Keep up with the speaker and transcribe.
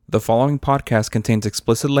The following podcast contains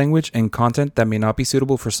explicit language and content that may not be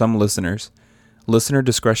suitable for some listeners. Listener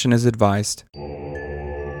discretion is advised.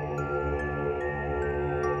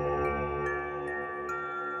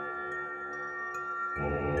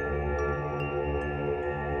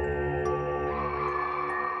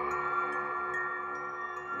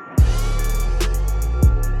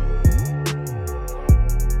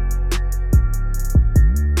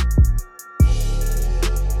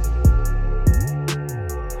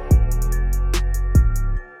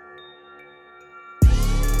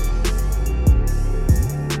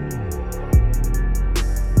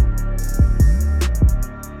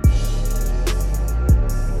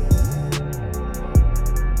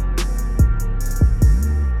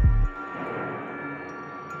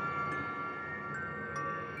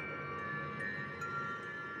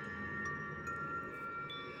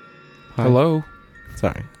 Hi. Hello.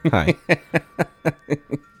 Sorry. Hi.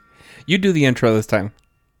 You do the intro this time.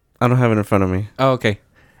 I don't have it in front of me. Oh, okay.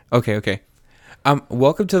 Okay.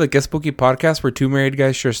 Welcome to the Get Spooky podcast, where two married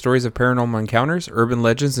guys share stories of paranormal encounters, urban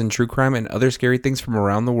legends, and true crime, and other scary things from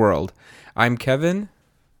around the world. I'm Kevin.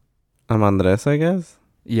 I'm Andres, I guess.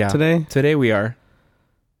 Yeah. Today we are.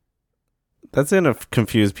 That's gonna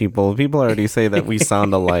confuse people. People already say that we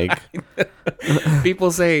sound alike.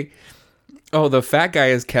 People say, oh, the fat guy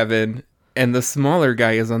is Kevin, and the smaller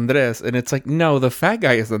guy is Andres. And it's like, no, the fat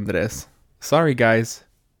guy is Andres. Sorry, guys.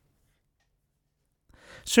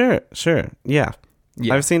 Sure. Yeah.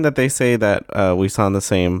 I've seen that they say that we sound the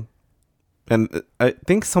same. And I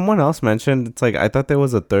think someone else mentioned, it's like, I thought there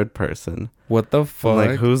was a third person. What the fuck? I'm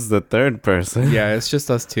like, who's the third person? Yeah, it's just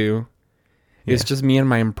us two. It's just me and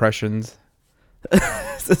my impressions.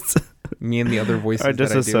 Me and the other voices. Or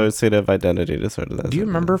dissociative identity disorder. Do you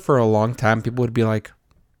remember for a long time, people would be like,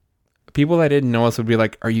 people that didn't know us would be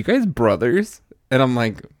like, are you guys brothers? And I'm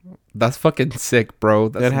like, that's fucking sick, bro.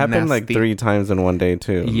 That's it happened nasty. like 3 times in one day,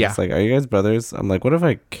 too. Yeah. It's like, are you guys brothers? I'm like, what if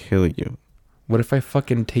I kill you? What if I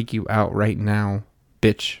fucking take you out right now,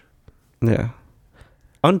 bitch? Yeah.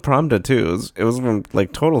 Unprompted, too. It was from,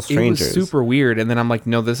 like, total strangers. It was super weird. And then I'm like,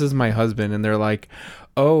 no, this is my husband. And they're like,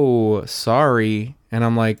 oh, sorry. And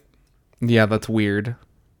I'm like, yeah, that's weird.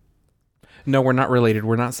 No, we're not related.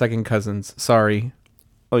 We're not second cousins. Sorry.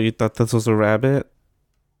 Oh, you thought this was a rabbit?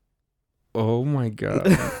 Oh my God.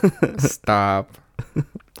 Stop.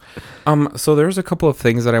 So there's a couple of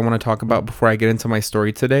things that I want to talk about before I get into my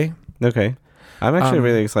story today. Okay. I'm actually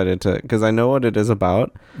really excited because I know what it is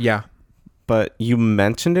about. Yeah. But you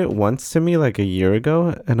mentioned it once to me like a year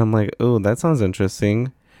ago, and I'm like, oh, that sounds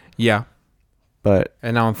interesting. Yeah. But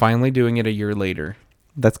and now I'm finally doing it a year later.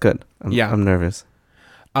 That's good. I'm nervous.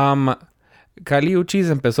 Kali Uchis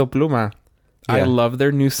and Peso Pluma. Yeah. I love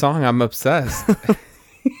their new song. I'm obsessed.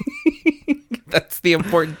 That's the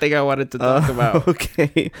important thing I wanted to talk about.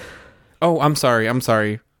 Okay. Oh, I'm sorry.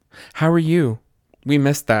 How are you? We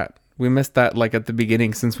missed that like at the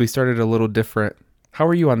beginning since we started a little different. How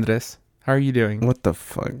are you, Andres? How are you doing? What the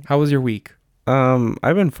fuck? How was your week?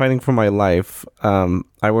 I've been fighting for my life.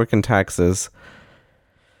 I work in taxes.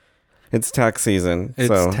 It's tax season.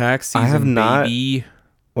 Tax season, I have not. Baby.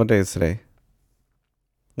 What day is today?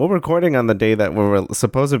 We're recording on the day that we're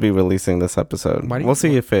supposed to be releasing this episode. We'll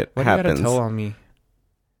see if it happens. What do you gotta tell on me?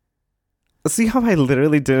 See how I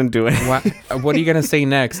literally didn't do it? What are you gonna say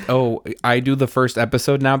next? Oh, I do the first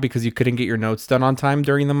episode now because you couldn't get your notes done on time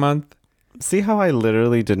during the month? See how I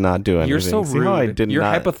literally did not do anything? You're so rude. See how I did You're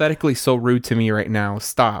not... hypothetically so rude to me right now.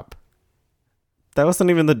 Stop. That wasn't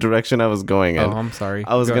even the direction I was going in. Oh, I'm sorry.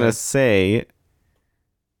 I was going to say,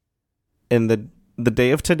 in the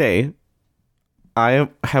day of today, I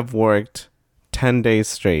have worked 10 days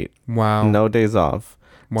straight. Wow. No days off.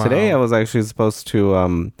 Wow. Today I was actually supposed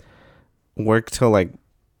to work till like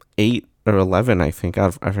 8 or 11, I think. I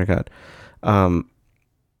forgot.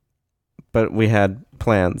 But we had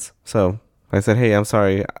plans. So I said, hey, I'm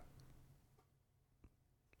sorry.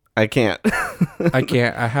 I can't. I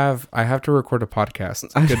can't. I have to record a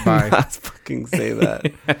podcast. Goodbye. I did not fucking say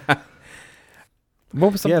that.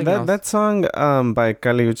 What was something else? That song by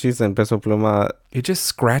Kali Uchis and Peso Pluma. It just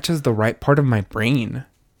scratches the right part of my brain.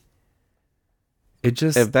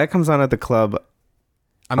 If that comes on at the club,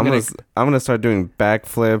 I'm gonna start doing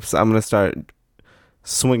backflips. I'm gonna start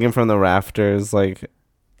swinging from the rafters. Like,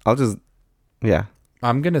 I'll just, yeah.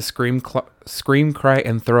 I'm gonna scream, cry,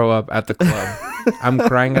 and throw up at the club. I'm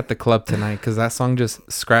crying at the club tonight because that song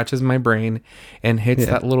just scratches my brain and hits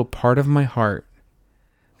that little part of my heart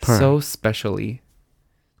so specially.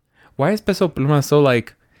 Why is Peso Pluma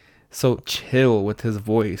so chill with his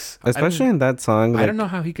voice? Especially in that song. I don't know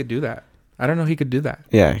how he could do that.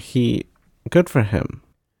 Yeah, good for him.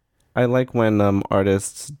 I like when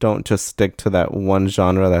artists don't just stick to that one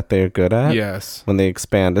genre that they're good at. Yes. When they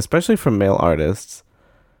expand, especially for male artists.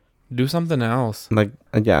 Do something else. Like,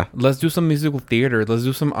 yeah. Let's do some musical theater. Let's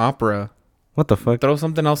do some opera. What the fuck? Throw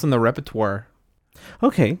something else in the repertoire.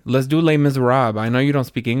 Okay. Let's do Les Miserables. I know you don't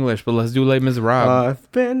speak English, but let's do Les Miserables.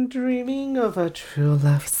 I've been dreaming of a true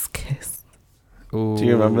love's kiss. Ooh. Do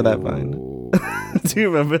you remember that vine? Do you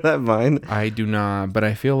remember that vine? I do not, but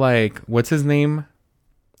I feel like, what's his name?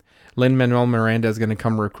 Lin-Manuel Miranda is going to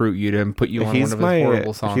come recruit you to put you on one of his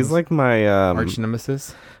horrible songs. He's like my... arch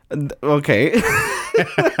nemesis. Okay.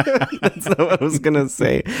 That's not what I was going to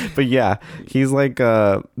say. But yeah, he's like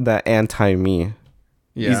the anti-me.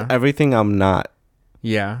 Yeah. He's everything I'm not.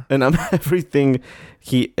 Yeah. And I'm everything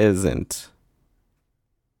he isn't.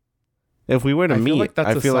 If we were to meet,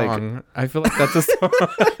 I feel like that's a song.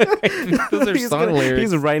 Those are song lyrics.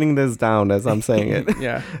 He's writing this down as I'm saying it.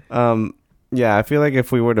 Yeah. Yeah, I feel like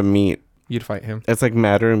if we were to meet, you'd fight him. It's like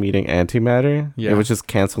matter meeting antimatter. Yeah. It would just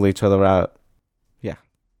cancel each other out. Yeah.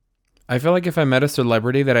 I feel like if I met a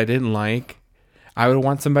celebrity that I didn't like, I would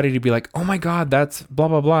want somebody to be like, "Oh my God, that's blah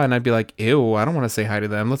blah blah," and I'd be like, "Ew, I don't want to say hi to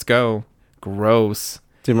them. Let's go." Gross.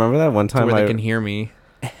 Do you remember that one time where they can hear me?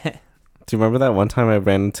 Do you remember that one time I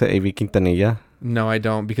ran into A.V. Quintanilla? No, I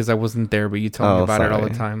don't, because I wasn't there, but you tell me about it all the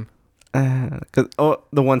time.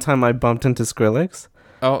 The one time I bumped into Skrillex.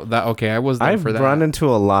 Oh, I was there for that. I've run into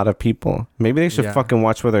a lot of people. Maybe they should fucking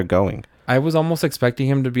watch where they're going. I was almost expecting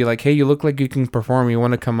him to be like, "Hey, you look like you can perform. You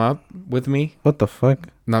want to come up with me?" What the fuck?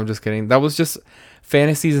 No, I'm just kidding. That was just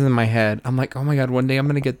fantasies in my head. I'm like, oh my God, one day I'm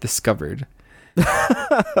going to get discovered.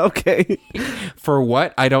 Okay. For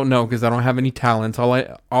what? I don't know, because I don't have any talents. All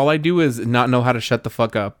I do is not know how to shut the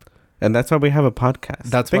fuck up. And that's why we have a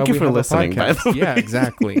podcast. Thank you for listening. Yeah,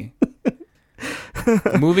 exactly.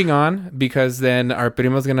 Moving on, because then our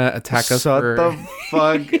primo's gonna attack us. Shut the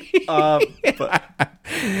fuck up.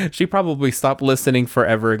 She probably stopped listening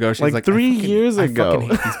forever ago. She's like 3 years ago. I fucking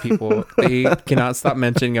hate these people. They cannot stop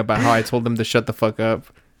mentioning about how I told them to shut the fuck up.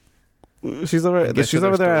 She's over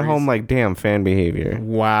there at home like, damn, fan behavior.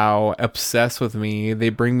 Wow, obsessed with me. They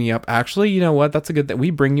bring me up. Actually, you know what? That's a good thing.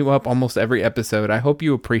 We bring you up almost every episode. I hope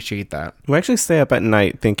you appreciate that. We actually stay up at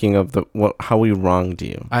night thinking of how we wronged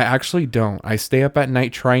you. I actually don't. I stay up at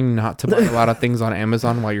night trying not to buy a lot of things on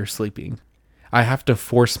Amazon while you're sleeping. I have to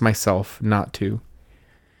force myself not to.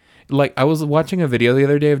 Like, I was watching a video the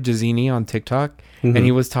other day of Jazzini on TikTok, and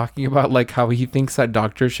he was talking about like how he thinks that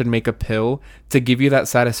doctors should make a pill to give you that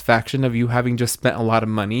satisfaction of you having just spent a lot of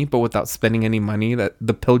money, but without spending any money, that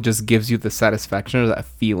the pill just gives you the satisfaction or that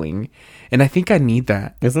feeling. And I think I need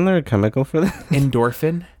that. Isn't there a chemical for that?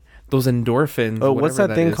 Endorphin? Those endorphins. Oh, what's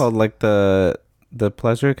that thing called? Like the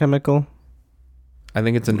pleasure chemical? I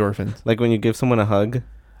think it's endorphins. Like when you give someone a hug?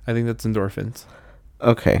 I think that's endorphins.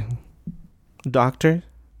 Okay. Doctors?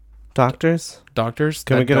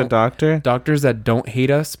 Can we get a doctor? Doctors that don't hate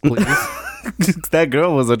us, please. That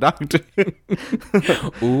girl was a doctor.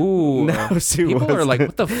 Ooh. No, people are like,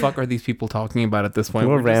 what the fuck are these people talking about at this point?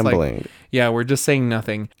 We're rambling. Like, yeah, we're just saying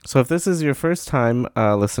nothing. So if this is your first time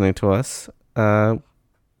listening to us, or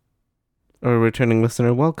a returning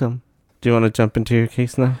listener, welcome. Do you want to jump into your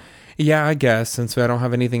case now? Yeah, I guess, since I don't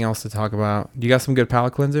have anything else to talk about. Do you got some good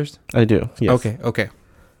palate cleansers? I do, yes. Okay.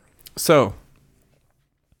 So,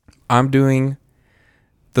 I'm doing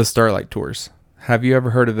the Starlight Tours. Have you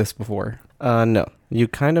ever heard of this before? No. You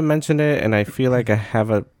kind of mentioned it, and I feel like I have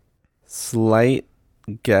a slight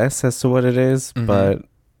guess as to what it is, but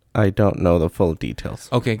I don't know the full details.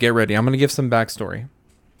 Okay, get ready. I'm going to give some backstory.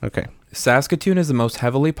 Okay. Saskatoon is the most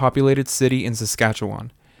heavily populated city in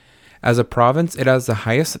Saskatchewan. As a province, it has the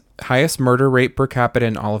highest murder rate per capita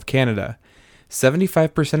in all of Canada.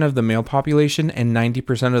 75% of the male population and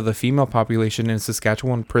 90% of the female population in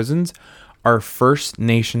Saskatchewan prisons are First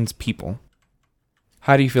Nations people.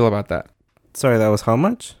 How do you feel about that? Sorry, that was how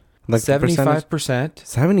much? Like 75%.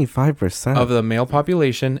 75% of the male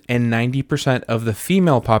population and 90% of the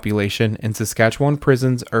female population in Saskatchewan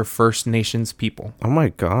prisons are First Nations people. Oh my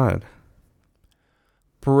God.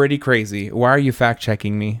 Pretty crazy. Why are you fact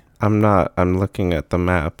checking me? I'm not. I'm looking at the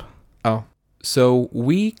map. Oh. So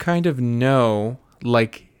we kind of know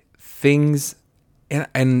like things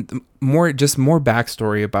and more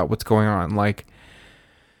backstory about what's going on. Like,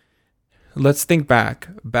 let's think back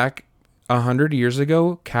 100 years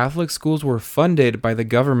ago, Catholic schools were funded by the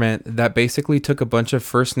government that basically took a bunch of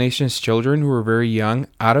First Nations children who were very young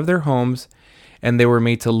out of their homes, and they were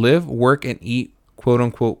made to live, work, and eat quote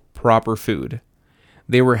unquote proper food.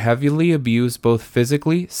 They were heavily abused both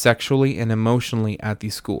physically, sexually, and emotionally at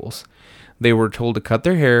these schools. They were told to cut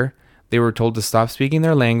their hair. They were told to stop speaking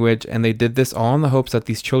their language, and they did this all in the hopes that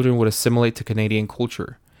these children would assimilate to Canadian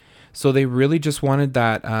culture. So they really just wanted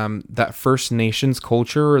that First Nations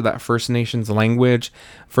culture, or that First Nations language,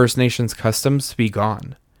 First Nations customs to be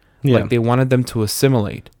gone. Yeah. Like they wanted them to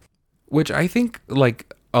assimilate, which I think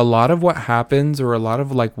like a lot of what happens, or a lot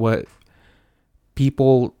of like what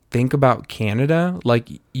people think about Canada, like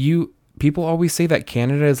people always say that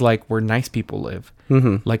Canada is like where nice people live,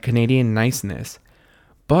 like Canadian niceness.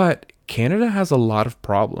 But Canada has a lot of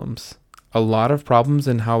problems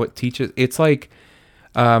in how it teaches. It's like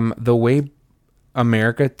the way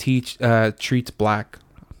America treats the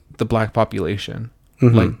black population,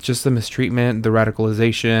 like just the mistreatment, the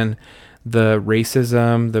radicalization, the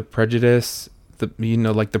racism, the prejudice,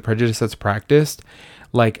 like the prejudice that's practiced.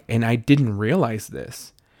 Like, and I didn't realize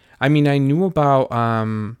this. I mean, I knew about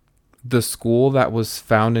the school that was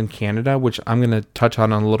found in Canada, which I'm going to touch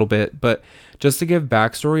on a little bit, but just to give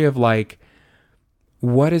backstory of like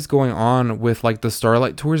what is going on with like the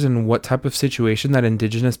Starlight Tours and what type of situation that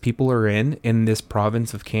Indigenous people are in this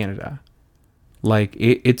province of Canada. Like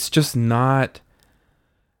it's just not.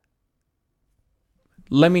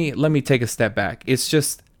 Let me take a step back. It's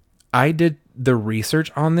just, I did the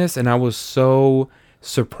research on this and I was so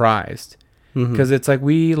surprised. Because it's like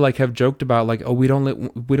we like have joked about like, oh, we don't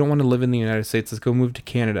want to live in the United States, let's go move to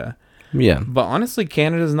Canada. Yeah, but honestly,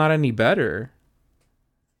 Canada's not any better.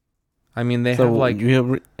 I mean, they have like,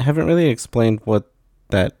 you haven't really explained what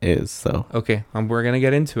that is. So okay, we're gonna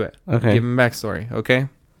get into it. Okay, give them backstory. Okay,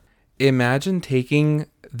 imagine taking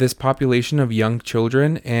this population of young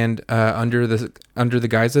children and under the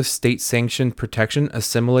guise of state-sanctioned protection,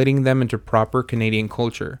 assimilating them into proper Canadian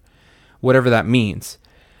culture, whatever that means.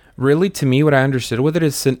 Really, to me, what I understood with it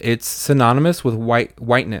is it's synonymous with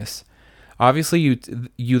whiteness. Obviously,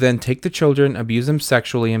 you then take the children, abuse them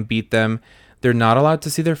sexually, and beat them. They're not allowed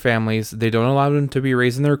to see their families. They don't allow them to be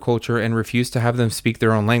raised in their culture and refuse to have them speak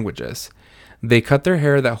their own languages. They cut their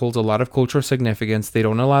hair that holds a lot of cultural significance. They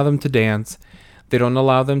don't allow them to dance. They don't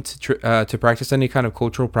allow them to practice any kind of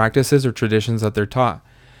cultural practices or traditions that they're taught.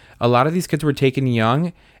 A lot of these kids were taken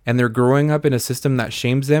young, and they're growing up in a system that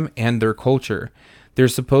shames them and their culture. They're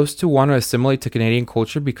supposed to want to assimilate to Canadian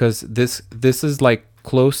culture because this is like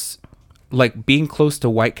close, like being close to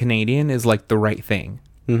white Canadian is like the right thing.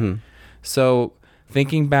 So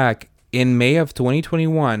thinking back, in May of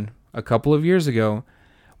 2021, a couple of years ago,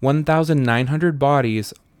 1,900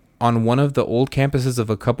 bodies on one of the old campuses of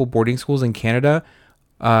a couple boarding schools in Canada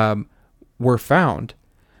were found.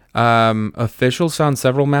 Officials found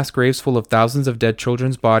several mass graves full of thousands of dead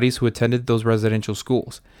children's bodies who attended those residential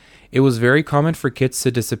schools. It was very common for kids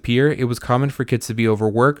to disappear. It was common for kids to be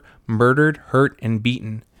overworked, murdered, hurt, and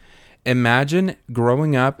beaten. Imagine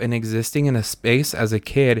growing up and existing in a space as a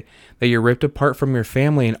kid that you're ripped apart from your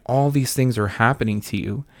family and all these things are happening to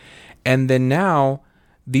you. And then now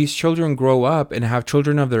these children grow up and have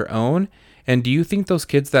children of their own. And do you think those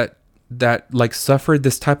kids that like suffered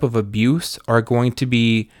this type of abuse are going to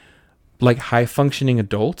be like high functioning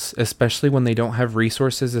adults, especially when they don't have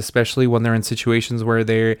resources, especially when they're in situations where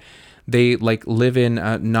they like live in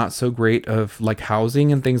not so great of like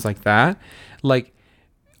housing and things like that? Like,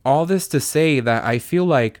 all this to say that I feel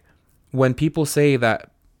like when people say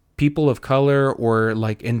that people of color or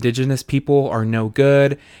like Indigenous people are no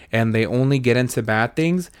good and they only get into bad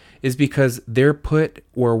things is because we're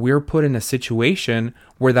put in a situation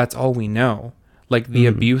where that's all we know. Like the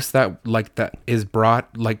abuse that is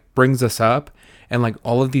brought, like brings us up, and like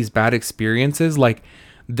all of these bad experiences, like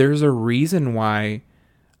there's a reason why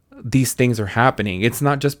these things are happening. It's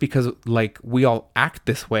not just because like we all act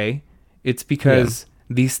this way. It's because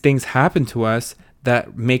these things happen to us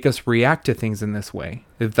that make us react to things in this way,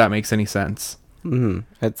 if that makes any sense.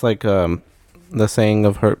 It's like the saying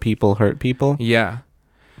of hurt people hurt people. Yeah.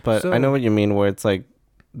 But I know what you mean, where it's like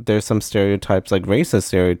there's some stereotypes, like racist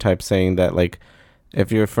stereotypes, saying that like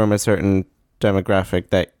if you're from a certain demographic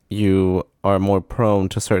that you are more prone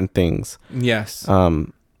to certain things. Yes.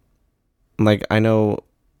 Like I know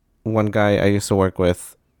one guy I used to work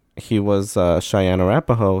with, he was Cheyenne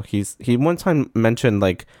Arapaho. He one time mentioned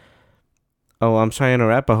like, oh, I'm Cheyenne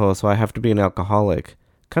Arapaho, so I have to be an alcoholic,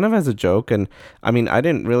 kind of as a joke. And I mean, I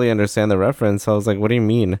didn't really understand the reference. So I was like, what do you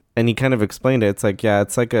mean? And he kind of explained it. It's like, yeah,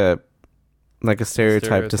 it's like a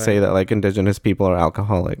stereotype to say that like Indigenous people are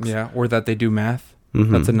alcoholics. Yeah, or that they do meth.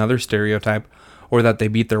 That's another stereotype. Or that they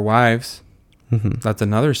beat their wives. That's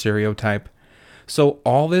another stereotype. So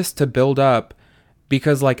all this to build up,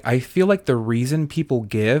 because like I feel like the reason people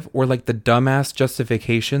give, or like the dumbass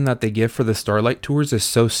justification that they give for the Starlight Tours is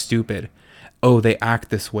so stupid. Oh, they act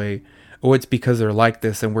this way. Oh, it's because they're like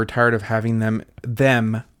this and we're tired of having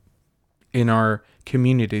them in our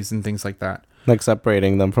communities and things like that. Like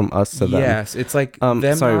separating them from us to them. Yes, it's like them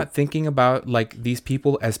not thinking about like these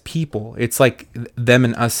people as people. It's like them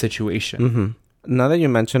and us situation. Mm-hmm. Now that you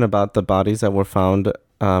mention about the bodies that were found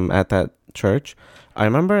at that church, I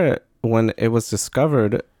remember when it was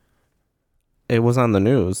discovered, it was on the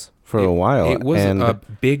news for a while. It was a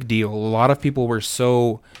big deal. A lot of people were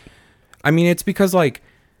so... I mean, it's because like,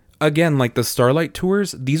 again, like the Starlight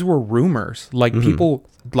Tours, these were rumors. Like people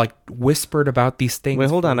like whispered about these things. Wait,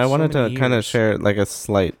 hold on. I wanted to kind of share like a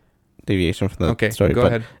slight deviation from the story. Go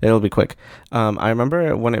ahead. It'll be quick. I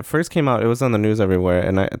remember when it first came out, it was on the news everywhere.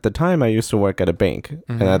 And at the time, I used to work at a bank.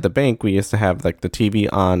 And at the bank, we used to have like the TV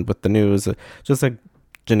on with the news, just like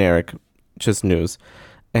generic, just news.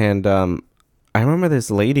 And I remember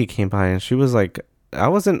this lady came by and she was like, I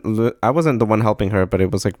wasn't the one helping her, but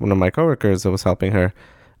it was like one of my coworkers that was helping her.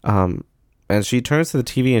 And she turns to the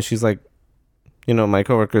TV and she's like, you know, my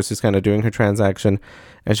coworker, she's kind of doing her transaction,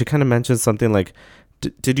 and she kind of mentions something like,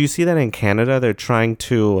 did you see that in Canada they're trying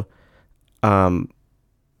to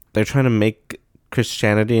make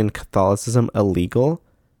Christianity and Catholicism illegal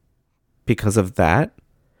because of that?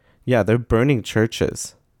 Yeah, they're burning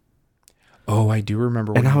churches. Oh, I do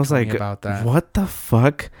remember when and I was like, about that. What the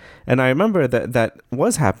fuck? And I remember that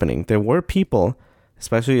was happening. There were people,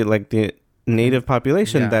 especially like the native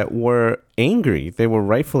population, that were angry. They were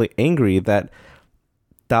rightfully angry that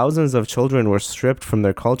thousands of children were stripped from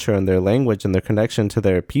their culture and their language and their connection to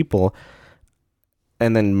their people,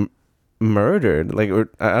 and then murdered. Like, or,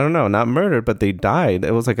 I don't know, not murdered, but they died.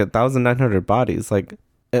 It was like 1,900 bodies. Like,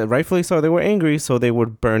 rightfully so. They were angry, so they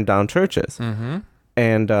would burn down churches.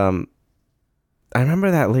 And I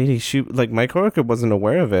remember that lady. She, like, my coworker wasn't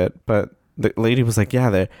aware of it, but the lady was like,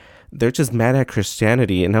 "Yeah, they're just mad at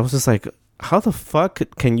Christianity." And I was just like, how the fuck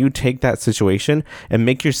can you take that situation and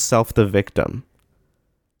make yourself the victim?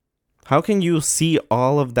 How can you see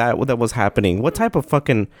all of that was happening? What type of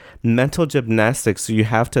fucking mental gymnastics do you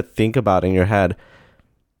have to think about in your head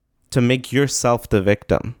to make yourself the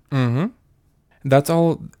victim? That's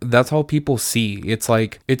all people see. It's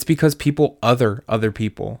like, it's because people other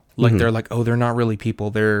people. Like, they're like, oh, they're not really people.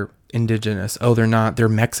 They're indigenous. Oh, they're not. They're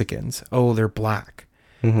Mexicans. Oh, they're black.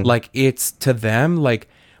 Like, it's to them, like,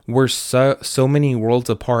 we're so many worlds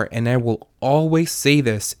apart. And I will always say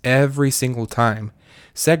this every single time.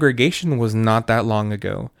 Segregation was not that long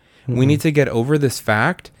ago. We need to get over this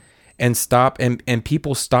fact and stop, and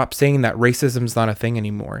people stop saying that racism's not a thing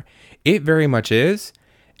anymore. It very much is.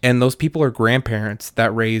 And those people are grandparents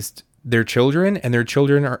that raised their children, and their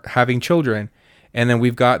children are having children. And then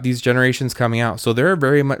we've got these generations coming out. So there are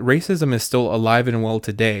very much, racism is still alive and well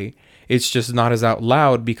today. It's just not as out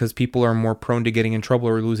loud because people are more prone to getting in trouble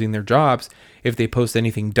or losing their jobs if they post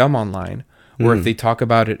anything dumb online or if they talk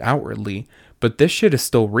about it outwardly. But this shit is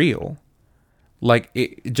still real. Like,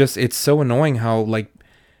 it's so annoying how, like,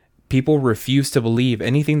 people refuse to believe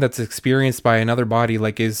anything that's experienced by another body.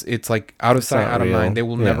 Like, it's like out of sight, out of mind. They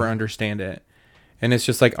will never understand it. And it's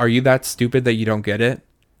just like, are you that stupid that you don't get it?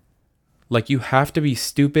 Like, you have to be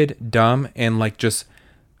stupid, dumb, and like just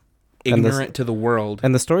ignorant to the world.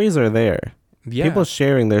 And the stories are there. Yeah. People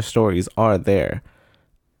sharing their stories are there.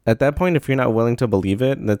 At that point, if you're not willing to believe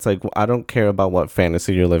it, it's like, I don't care about what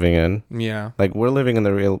fantasy you're living in. Yeah. Like, we're living in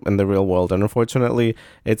the real world. And unfortunately,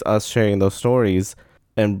 it's us sharing those stories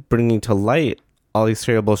and bringing to light all these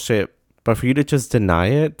terrible shit. But for you to just deny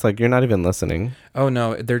it, it's like, you're not even listening. Oh,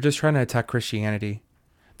 no. They're just trying to attack Christianity.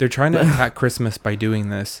 They're trying to attack Christmas by doing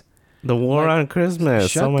this. The war on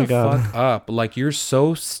Christmas. Oh my God. Shut the fuck up. Like, you're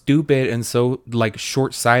so stupid and so, like,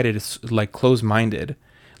 short-sighted, like, close-minded.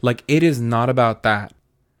 Like, it is not about that.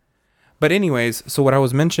 But anyways, so what I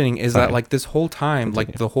was mentioning is that, like, this whole time,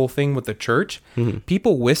 like, the whole thing with the church,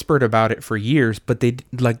 people whispered about it for years, but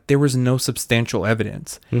there was no substantial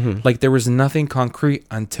evidence. Like, there was nothing concrete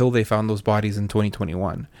until they found those bodies in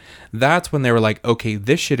 2021. That's when they were like, okay,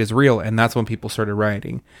 this shit is real. And that's when people started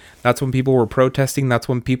rioting. That's when people were protesting. That's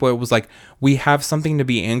when it was like, we have something to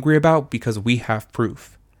be angry about because we have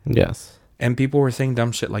proof. Yes. And people were saying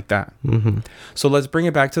dumb shit like that. So let's bring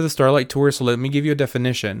it back to the Starlight Tours. So let me give you a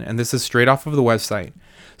definition. And this is straight off of the website.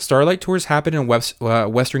 Starlight Tours happen in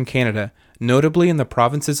Western Canada, notably in the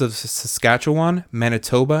provinces of Saskatchewan,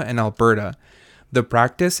 Manitoba, and Alberta. The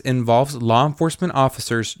practice involves law enforcement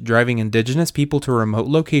officers driving Indigenous people to remote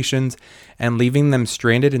locations and leaving them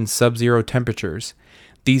stranded in sub-zero temperatures.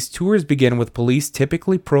 These tours begin with police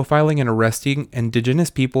typically profiling and arresting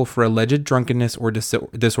Indigenous people for alleged drunkenness or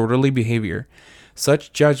disorderly behavior.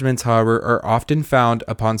 Such judgments, however, are often founded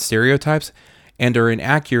upon stereotypes and are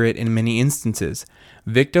inaccurate in many instances.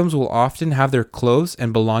 Victims will often have their clothes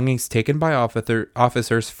and belongings taken by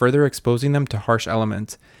officers, further exposing them to harsh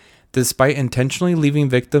elements. Despite intentionally leaving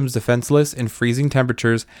victims defenseless in freezing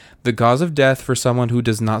temperatures, the cause of death for someone who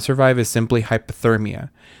does not survive is simply hypothermia.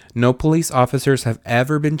 No police officers have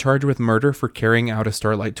ever been charged with murder for carrying out a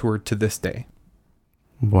Starlight Tour to this day.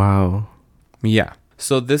 Wow. Yeah.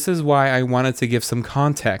 So this is why I wanted to give some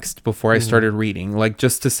context before I started reading. Like,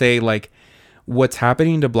 just to say, like, what's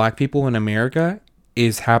happening to black people in America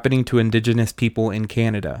is happening to indigenous people in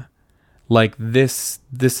Canada. Like, this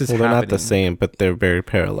is happening. They're not the same, but they're very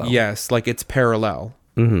parallel. Yes, like, it's parallel.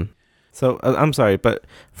 Mm-hmm. So, I'm sorry, but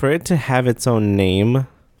for it to have its own name,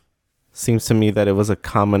 seems to me that it was a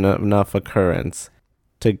common enough occurrence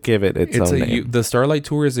to give it its own name. The Starlight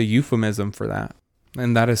Tour is a euphemism for that.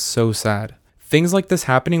 And that is so sad. Things like this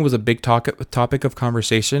happening was a big topic of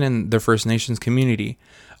conversation in the First Nations community.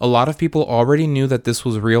 A lot of people already knew that this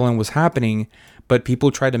was real and was happening, but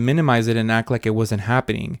people tried to minimize it and act like it wasn't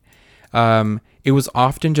happening. It was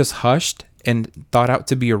often just hushed and thought out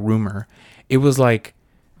to be a rumor. It was like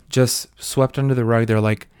just swept under the rug. They're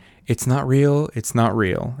like, it's not real. It's not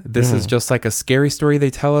real. This is just like a scary story they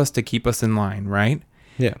tell us to keep us in line, right?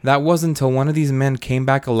 Yeah. That wasn't until one of these men came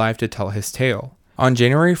back alive to tell his tale. On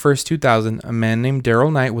January 1st, 2000, a man named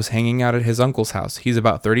Daryl Knight was hanging out at his uncle's house. He's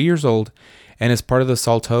about 30 years old and is part of the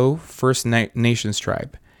Saulteaux First Nations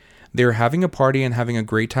tribe. They were having a party and having a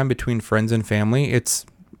great time between friends and family. It's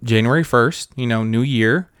January 1st, New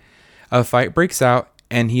Year. A fight breaks out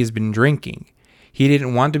and he has been drinking. He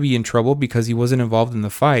didn't want to be in trouble because he wasn't involved in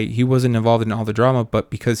the fight. He wasn't involved in all the drama,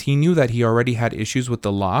 but because he knew that he already had issues with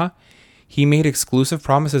the law, he made exclusive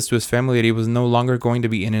promises to his family that he was no longer going to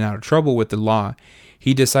be in and out of trouble with the law.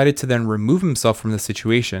 He decided to then remove himself from the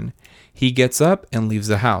situation. He gets up and leaves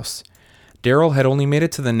the house. Daryl had only made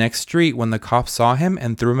it to the next street when the cops saw him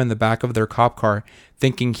and threw him in the back of their cop car,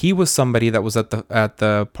 thinking he was somebody that was at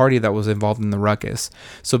the party that was involved in the ruckus.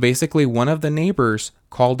 So basically, one of the neighbors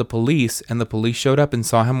called the police, and the police showed up and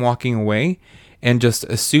saw him walking away and just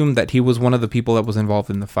assumed that he was one of the people that was involved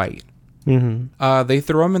in the fight. Mm-hmm. They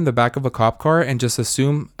throw him in the back of a cop car and just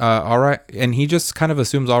assume, all right. And he just kind of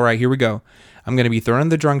assumes, all right, here we go. I'm going to be thrown in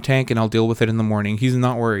the drunk tank and I'll deal with it in the morning. He's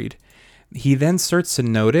not worried. He then starts to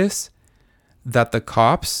notice that the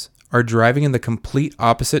cops are driving in the complete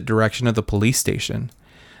opposite direction of the police station.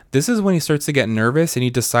 This is when he starts to get nervous and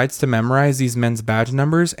he decides to memorize these men's badge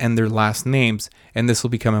numbers and their last names. And this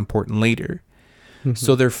will become important later.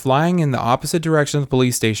 So they're flying in the opposite direction of the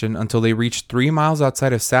police station until they reach 3 miles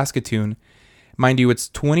outside of Saskatoon. Mind you, it's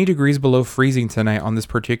 20 degrees below freezing tonight on this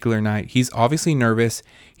particular night. He's obviously nervous.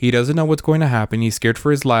 He doesn't know what's going to happen. He's scared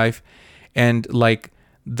for his life. And like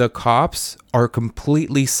the cops are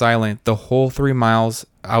completely silent the whole 3 miles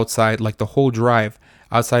outside, like the whole drive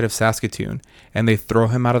outside of Saskatoon. And they throw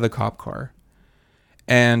him out of the cop car.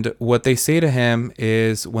 And what they say to him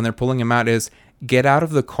is, when they're pulling him out, is, "Get out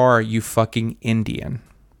of the car, you fucking Indian."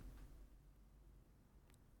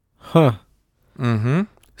 Huh. Mm-hmm.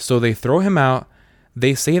 So they throw him out.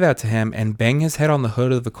 They say that to him and bang his head on the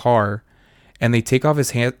hood of the car. And they take off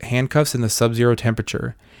his handcuffs in the sub-zero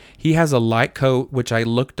temperature. He has a light coat, which I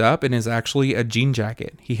looked up, and is actually a jean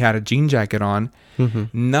jacket. He had a jean jacket on.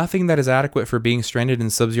 Nothing that is adequate for being stranded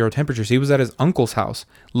in sub-zero temperatures. He was at his uncle's house,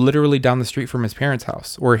 literally down the street from his parents'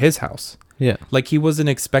 house, or his house. Yeah. Like, he wasn't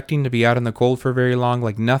expecting to be out in the cold for very long,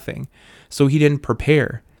 like nothing. So he didn't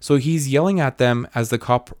prepare. So he's yelling at them as the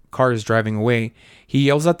cop car is driving away. He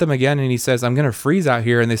yells at them again and he says, "I'm going to freeze out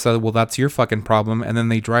here." And they said, "Well, that's your fucking problem." And then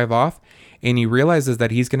they drive off, and he realizes that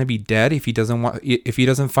he's going to be dead if he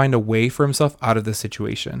doesn't find a way for himself out of the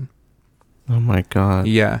situation. Oh my God.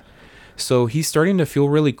 Yeah. So he's starting to feel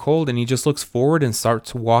really cold, and he just looks forward and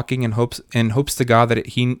starts walking and hopes to God that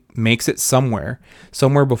he makes it somewhere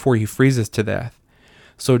before he freezes to death.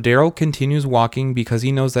 So Daryl continues walking because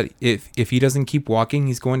he knows that if he doesn't keep walking,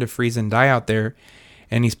 he's going to freeze and die out there,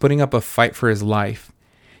 and he's putting up a fight for his life.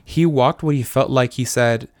 He walked what he felt like, he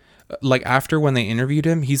said, like after when they interviewed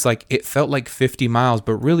him, he's like, it felt like 50 miles,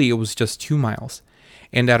 but really it was just 2 miles.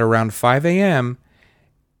 And at around 5 a.m.,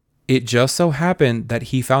 it just so happened that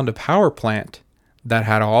he found a power plant that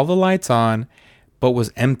had all the lights on, but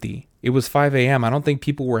was empty. It was 5 a.m. I don't think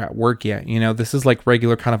people were at work yet. This is like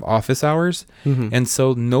regular kind of office hours. And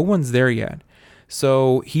so no one's there yet.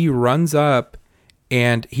 So he runs up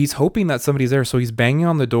and he's hoping that somebody's there. So he's banging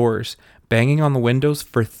on the doors, banging on the windows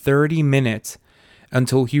for 30 minutes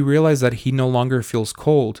until he realized that he no longer feels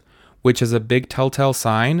cold, which is a big telltale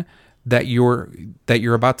sign that you're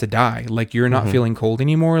about to die. Like, you're not feeling cold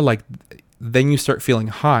anymore. Like, then you start feeling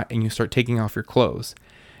hot and you start taking off your clothes.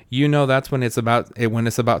 you know that's when it's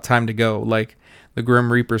about time to go. Like, the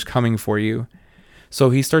Grim Reaper's coming for you. So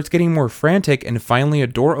he starts getting more frantic, and finally a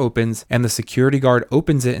door opens, and the security guard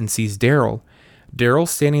opens it and sees Daryl.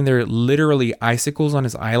 Daryl's standing there, literally icicles on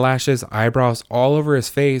his eyelashes, eyebrows all over his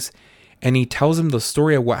face, and he tells him the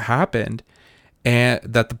story of what happened, and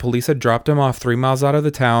that the police had dropped him off 3 miles out of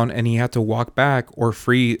the town, and he had to walk back or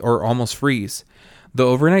almost freeze. The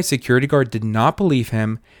overnight security guard did not believe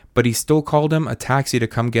him, but he still called him a taxi to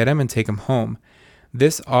come get him and take him home.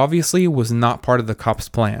 This obviously was not part of the cops'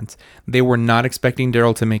 plans. They were not expecting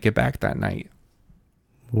Daryl to make it back that night.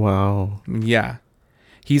 Wow. Yeah.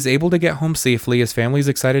 He's able to get home safely. His family's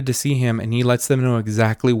excited to see him, and he lets them know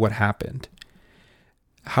exactly what happened.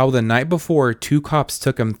 How the night before, 2 cops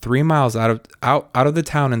took him 3 miles out of the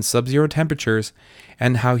town in sub-zero temperatures,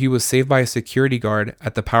 and how he was saved by a security guard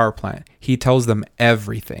at the power plant. He tells them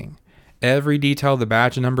everything. Every detail, the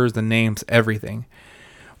badge numbers, the names, everything.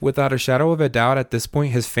 Without a shadow of a doubt, at this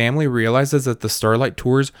point, his family realizes that the Starlight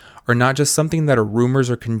Tours are not just something that are rumors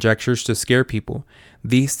or conjectures to scare people.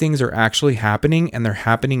 These things are actually happening, and they're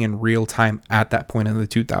happening in real time at that point in the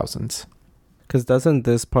 2000s. Because doesn't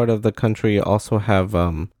this part of the country also have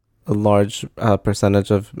a large percentage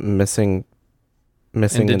of missing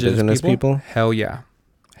indigenous people? Hell yeah.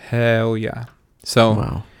 So,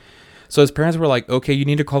 wow. So his parents were like, okay, you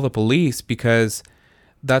need to call the police, because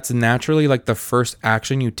that's naturally like the first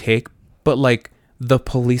action you take, but like the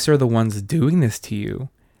police are the ones doing this to you.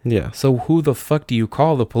 Yeah. So who the fuck do you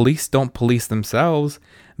call? The police don't police themselves.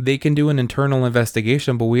 They can do an internal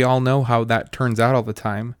investigation, but we all know how that turns out all the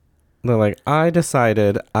time. They're like, I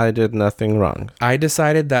decided I did nothing wrong. I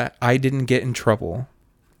decided that I didn't get in trouble.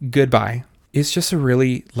 Goodbye. It's just a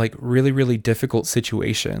really difficult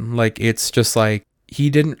situation. Like, it's just like, he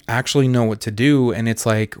didn't actually know what to do, and it's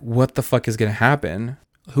like, what the fuck is going to happen?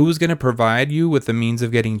 Who's going to provide you with the means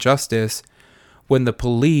of getting justice when the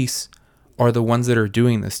police are the ones that are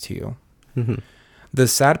doing this to you? Mm-hmm. The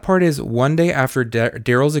sad part is, one day after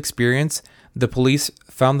Daryl's experience, the police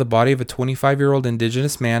found the body of a 25-year-old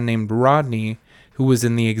indigenous man named Rodney, who was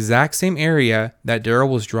in the exact same area that Daryl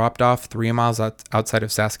was dropped off 3 miles outside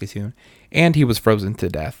of Saskatoon, and he was frozen to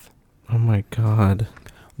death. Oh my God.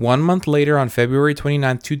 1 month later, on February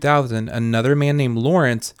 29, 2000, another man named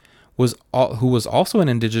Lawrence, who was also an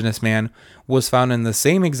indigenous man, was found in the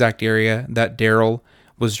same exact area that Daryl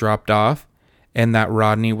was dropped off and that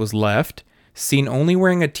Rodney was left, seen only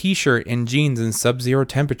wearing a t-shirt and jeans in sub-zero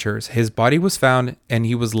temperatures. His body was found, and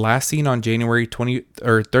he was last seen on January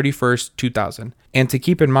 31st, 2000. And to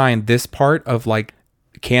keep in mind, this part of like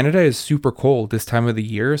Canada is super cold this time of the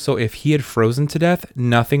year, so if he had frozen to death,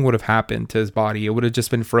 nothing would have happened to his body. It would have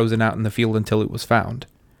just been frozen out in the field until it was found.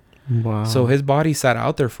 Wow. So his body sat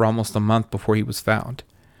out there for almost a month before he was found.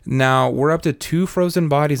 Now, we're up to 2 frozen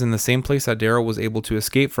bodies in the same place that Daryl was able to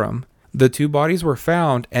escape from. The 2 bodies were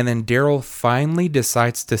found, and then Daryl finally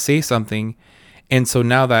decides to say something. And so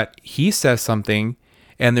now that he says something,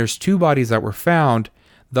 and there's 2 bodies that were found,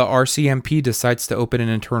 the RCMP decides to open an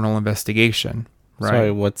internal investigation. Right?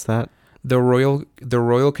 Sorry, what's that? The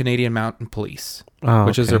Royal Canadian Mounted Police,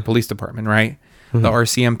 which is their police department, right? Mm-hmm. The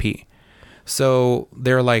RCMP. So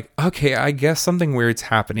they're like, okay, I guess something weird's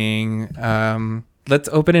happening. Let's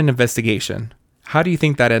open an investigation. How do you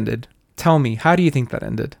think that ended? Tell me, how do you think that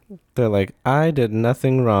ended? They're like, I did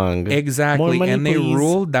nothing wrong. Exactly. Money, and they please.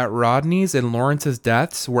 ruled that Rodney's and Lawrence's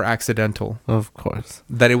deaths were accidental. Of course.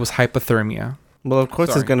 That it was hypothermia. Well, of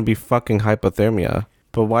course it's going to be fucking hypothermia.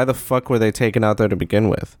 But why the fuck were they taken out there to begin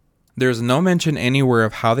with? There's no mention anywhere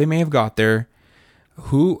of how they may have got there,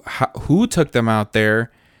 who took them out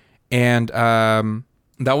there, and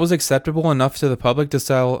that was acceptable enough to the public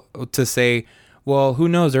to say, well, who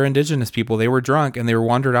knows? They're indigenous people. They were drunk and they were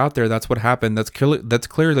wandered out there. That's what happened. That's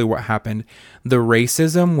clearly what happened. The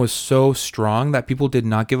racism was so strong that people did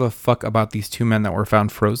not give a fuck about these 2 men that were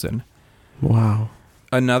found frozen. Wow.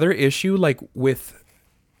 Another issue, like with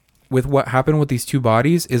what happened with these 2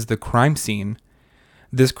 bodies, is the crime scene.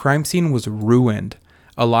 This crime scene was ruined.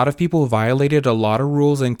 A lot of people violated a lot of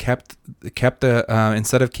rules and kept the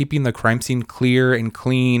instead of keeping the crime scene clear and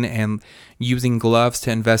clean and using gloves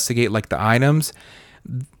to investigate like the items,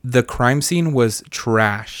 the crime scene was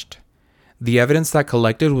trashed. The evidence that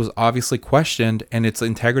collected was obviously questioned, and its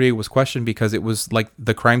integrity was questioned because it was like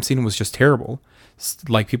the crime scene was just terrible.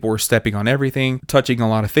 Like, people were stepping on everything, touching a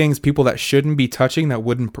lot of things. People that shouldn't be touching, that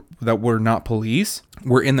were not police,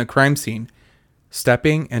 were in the crime scene,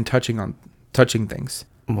 stepping and touching things.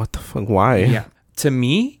 What the fuck? Why? Yeah. To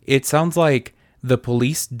me, it sounds like the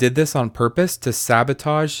police did this on purpose to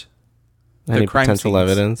sabotage the Any crime potential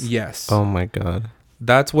scenes. evidence? Yes. Oh my God.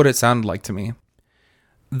 That's what it sounded like to me.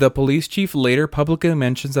 The police chief later publicly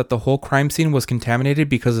mentions that the whole crime scene was contaminated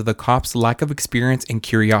because of the cops' lack of experience and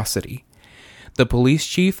curiosity. The police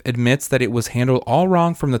chief admits that it was handled all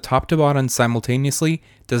wrong from the top to bottom simultaneously,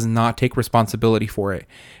 does not take responsibility for it.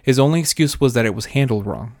 His only excuse was that it was handled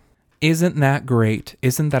wrong. Isn't that great?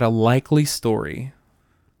 Isn't that a likely story?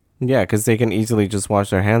 Yeah, because they can easily just wash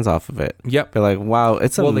their hands off of it. Yep. They're like, wow,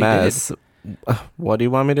 it's a mess. What do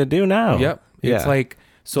you want me to do now? Yep. It's like,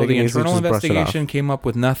 so the internal investigation came up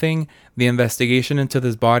with nothing. The investigation into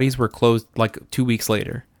these bodies were closed like 2 weeks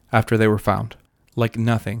later after they were found. Like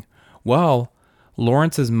nothing. Well,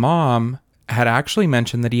 Lawrence's mom had actually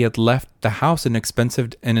mentioned that he had left the house in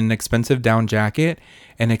an expensive down jacket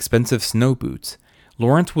and expensive snow boots.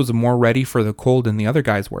 Lawrence was more ready for the cold than the other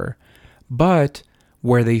guys were. But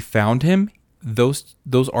where they found him, those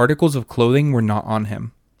articles of clothing were not on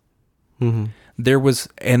him. And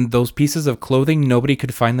those pieces of clothing, nobody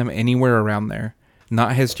could find them anywhere around there.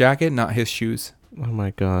 Not his jacket, not his shoes. Oh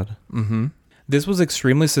my God. This was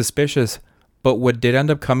extremely suspicious, but what did end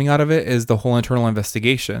up coming out of it is the whole internal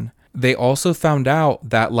investigation. They also found out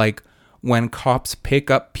that like when cops pick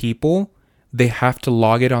up people, they have to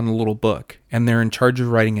log it on a little book and they're in charge of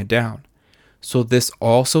writing it down. So this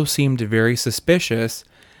also seemed very suspicious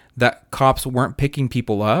that cops weren't picking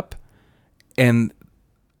people up and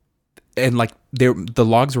like the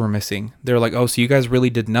logs were missing. They're like, oh, so you guys really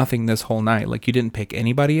did nothing this whole night. Like you didn't pick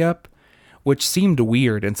anybody up, which seemed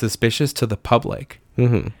weird and suspicious to the public.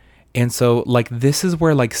 And so like, this is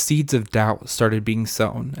where like seeds of doubt started being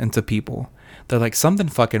sown into people. They're like, something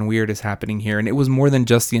fucking weird is happening here. And it was more than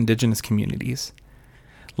just the indigenous communities.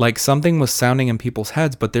 Like something was sounding in people's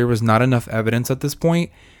heads, but there was not enough evidence at this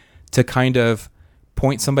point to kind of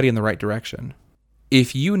point somebody in the right direction.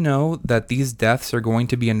 If you know that these deaths are going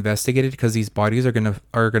to be investigated because these bodies are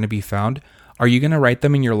going to be found, are you going to write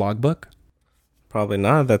them in your logbook? Probably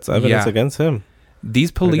not. That's evidence against him.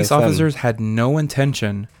 These police officers had no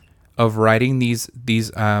intention of writing these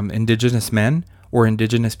indigenous men or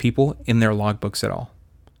indigenous people in their logbooks at all.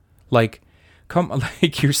 Like,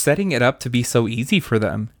 you're setting it up to be so easy for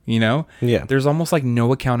them, you know? Yeah. There's almost like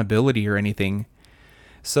no accountability or anything.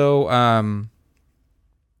 So,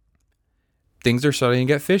 things are starting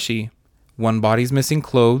to get fishy. One body's missing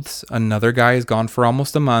clothes. Another guy is gone for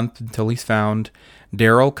almost a month until he's found.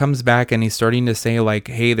 Daryl comes back and he's starting to say like,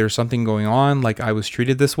 hey, there's something going on. Like I was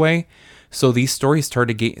treated this way. So these stories start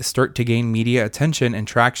to gain media attention and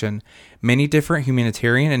traction. Many different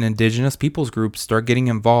humanitarian and indigenous peoples groups start getting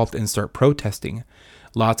involved and start protesting.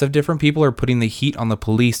 Lots of different people are putting the heat on the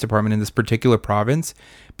police department in this particular province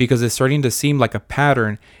because it's starting to seem like a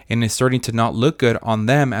pattern and it's starting to not look good on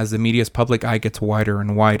them as the media's public eye gets wider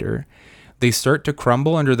and wider. They start to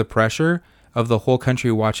crumble under the pressure of the whole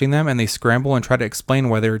country watching them, and they scramble and try to explain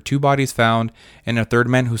why there are 2 bodies found and a third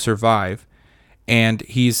man who survive. And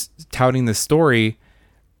he's touting the story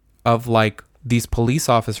of like these police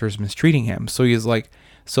officers mistreating him. So he's like,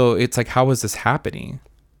 so it's like, how is this happening?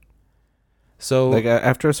 So like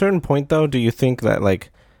after a certain point though, do you think that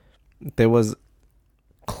like there was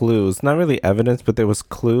clues, not really evidence, but there was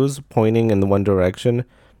clues pointing in the one direction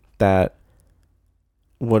that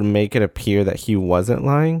would make it appear that he wasn't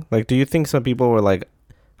lying? Like, do you think some people were like,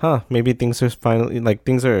 maybe things are finally like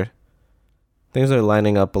things are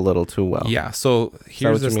lining up a little too well? Yeah. So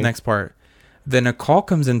here's this next part. Then a call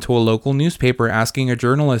comes into a local newspaper asking a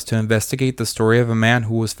journalist to investigate the story of a man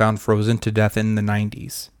who was found frozen to death in the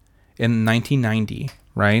 90s. In 1990,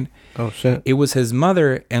 right? Oh, shit. It was his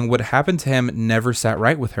mother, and what happened to him never sat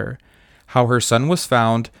right with her. How her son was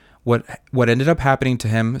found, what ended up happening to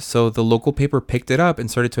him, so the local paper picked it up and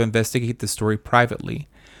started to investigate the story privately.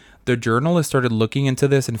 The journalist started looking into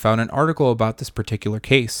this and found an article about this particular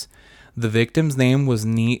case. The victim's name was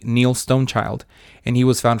Neil Stonechild, and he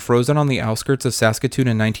was found frozen on the outskirts of Saskatoon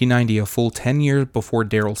in 1990, a full 10 years before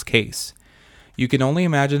Daryl's case. You can only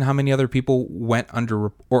imagine how many other people went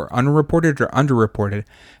unreported or underreported,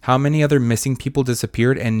 how many other missing people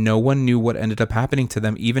disappeared, and no one knew what ended up happening to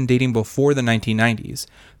them, even dating before the 1990s,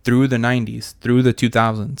 through the 90s, through the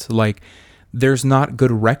 2000s. Like, there's not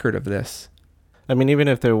good record of this. I mean, even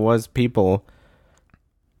if there was people,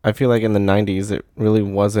 I feel like in the 90s, it really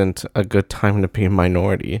wasn't a good time to be a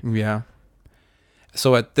minority. Yeah.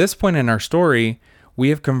 So at this point in our story, we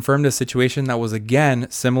have confirmed a situation that was again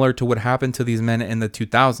similar to what happened to these men in the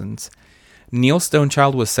 2000s. Neil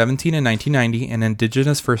Stonechild was 17 in 1990, an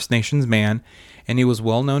Indigenous First Nations man, and he was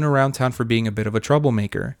well known around town for being a bit of a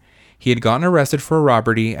troublemaker. He had gotten arrested for a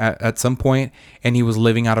robbery at some point, and he was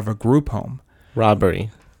living out of a group home. Robbery.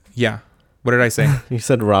 Yeah. What did I say? You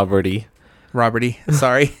said robbery. Robbery.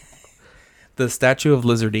 Sorry. The Statue of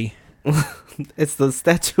Lizardy. It's the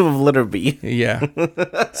Statue of Liberty. Yeah.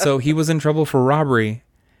 So he was in trouble for robbery.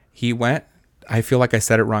 He went... I feel like I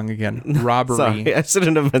said it wrong again. Robbery. Sorry, I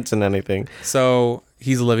shouldn't have mentioned anything. So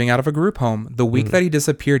he's living out of a group home. The week that he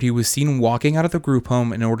disappeared, he was seen walking out of the group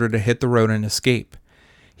home in order to hit the road and escape.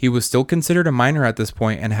 He was still considered a minor at this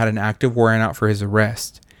point and had an active warrant out for his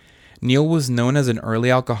arrest. Neil was known as an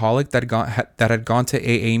early alcoholic that had gone to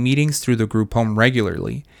AA meetings through the group home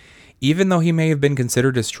regularly. Even though he may have been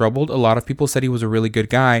considered as troubled, a lot of people said he was a really good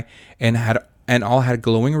guy and all had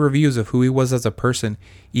glowing reviews of who he was as a person,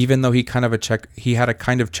 even though he had a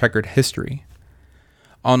kind of checkered history.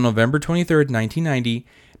 On November 23rd, 1990,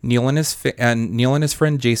 Neil and his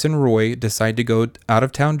friend Jason Roy decide to go out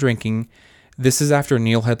of town drinking. This is after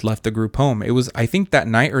Neil had left the group home. It was, I think, that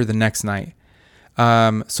night or the next night.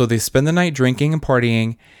 So they spend the night drinking and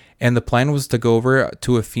partying, and the plan was to go over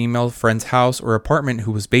to a female friend's house or apartment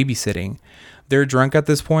who was babysitting. They're drunk at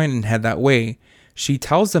this point and head that way. She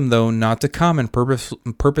tells them, though, not to come and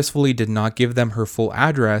purposefully did not give them her full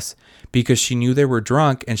address because she knew they were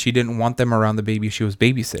drunk and she didn't want them around the baby she was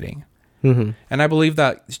babysitting. Mm-hmm. And I believe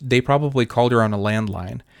that they probably called her on a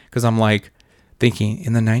landline because I'm like thinking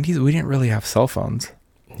in the 90s, we didn't really have cell phones.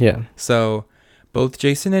 Yeah. So both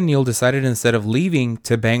Jason and Neil decided instead of leaving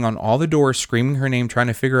to bang on all the doors, screaming her name, trying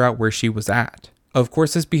to figure out where she was at. Of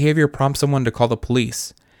course, this behavior prompts someone to call the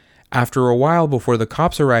police. After a while, before the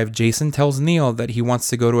cops arrive, Jason tells Neil that he wants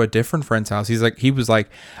to go to a different friend's house. He was like,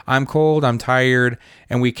 I'm cold, I'm tired,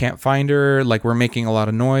 and we can't find her. Like, we're making a lot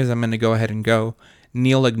of noise. I'm going to go ahead and go.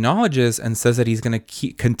 Neil acknowledges and says that he's going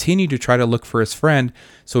to continue to try to look for his friend.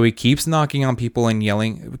 So he keeps knocking on people and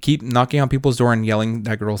knocking on people's door and yelling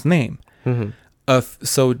that girl's name. Mm-hmm.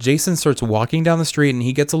 So Jason starts walking down the street and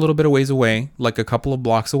he gets a little bit of ways away, like a couple of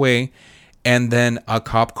blocks away. And then a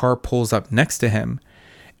cop car pulls up next to him.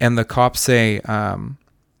 And the cops say,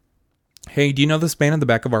 hey, do you know this man in the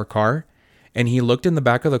back of our car? And he looked in the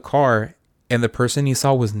back of the car, and the person he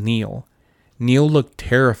saw was Neil. Neil looked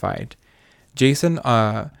terrified. Jason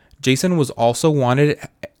was also wanted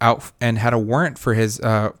out and had a warrant for his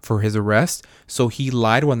arrest. So he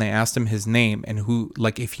lied when they asked him his name and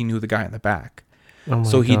if he knew the guy in the back. Oh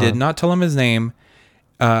so he did not tell him his name,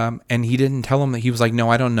 and he didn't tell him that he was like, no,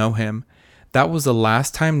 I don't know him. That was the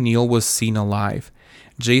last time Neil was seen alive.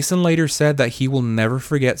 Jason later said that he will never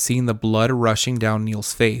forget seeing the blood rushing down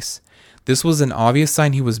Neil's face. This was an obvious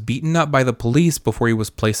sign he was beaten up by the police before he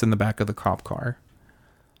was placed in the back of the cop car.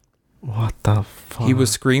 What the fuck? He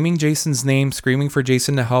was screaming Jason's name, screaming for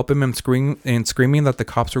Jason to help him, and screaming that the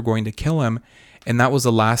cops were going to kill him. And that was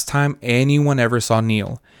the last time anyone ever saw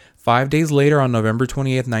Neil. 5 days later, on November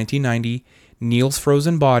 28th, 1990, Neil's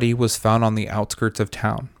frozen body was found on the outskirts of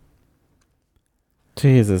town.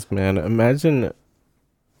 Jesus, man. Imagine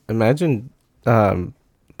the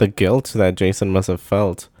guilt that Jason must have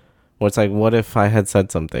felt. Where it's like, what if I had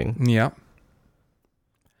said something? Yeah.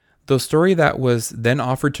 The story that was then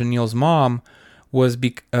offered to Neil's mom was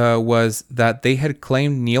that they had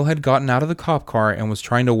claimed Neil had gotten out of the cop car and was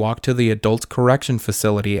trying to walk to the adult correction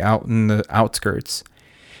facility out in the outskirts.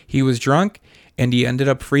 He was drunk and he ended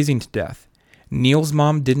up freezing to death. Neil's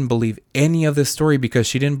mom didn't believe any of this story because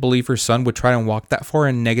she didn't believe her son would try and walk that far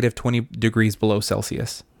in negative 20 degrees below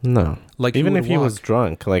Celsius. No. Like even if he was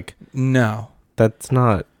drunk, like... No. That's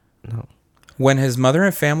not... No. When his mother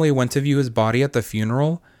and family went to view his body at the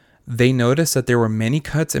funeral, they noticed that there were many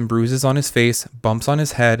cuts and bruises on his face, bumps on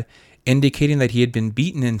his head, indicating that he had been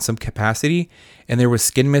beaten in some capacity, and there was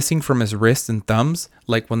skin missing from his wrists and thumbs,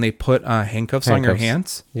 like when they put handcuffs on your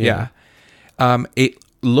hands. Yeah. It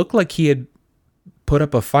looked like he had put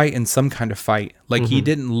up a fight in some kind of fight. Like he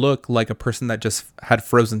didn't look like a person that just had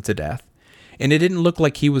frozen to death. And it didn't look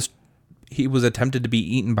like he was attempted to be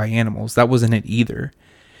eaten by animals. That wasn't it either.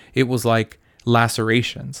 It was like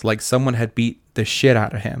lacerations, like someone had beat the shit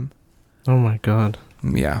out of him. Oh my God.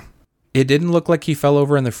 Yeah. It didn't look like he fell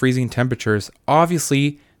over in the freezing temperatures.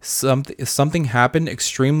 Obviously, something happened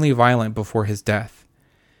extremely violent before his death.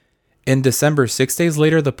 In December, 6 days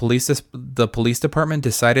later, the police department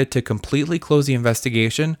decided to completely close the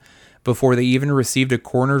investigation before they even received a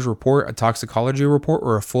coroner's report, a toxicology report,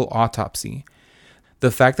 or a full autopsy.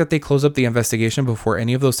 The fact that they closed up the investigation before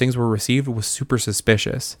any of those things were received was super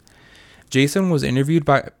suspicious. Jason was interviewed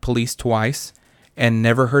by police twice and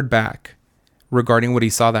never heard back regarding what he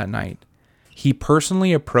saw that night. He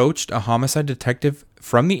personally approached a homicide detective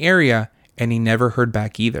from the area and he never heard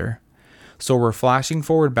back either. So we're flashing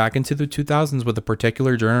forward back into the 2000s with a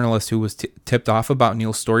particular journalist who was tipped off about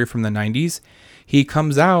Neil's story from the 90s. He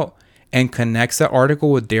comes out and connects that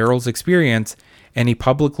article with Daryl's experience, and he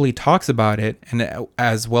publicly talks about it, and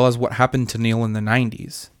as well as what happened to Neil in the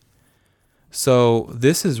 90s. So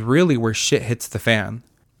this is really where shit hits the fan.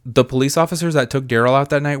 The police officers that took Daryl out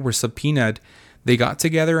that night were subpoenaed. They got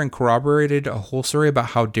together and corroborated a whole story about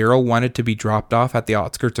how Daryl wanted to be dropped off at the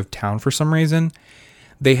outskirts of town for some reason.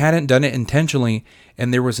 They hadn't done it intentionally,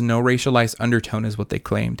 and there was no racialized undertone is what they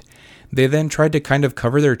claimed. They then tried to kind of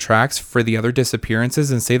cover their tracks for the other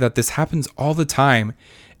disappearances and say that this happens all the time,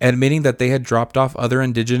 admitting that they had dropped off other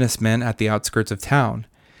indigenous men at the outskirts of town.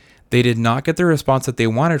 They did not get the response that they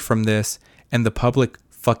wanted from this, and the public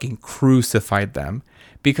fucking crucified them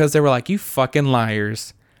because they were like, you fucking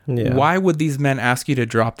liars. Yeah. Why would these men ask you to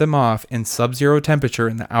drop them off in sub-zero temperature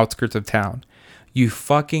in the outskirts of town? You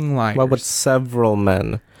fucking liars. Why would several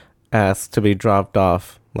men ask to be dropped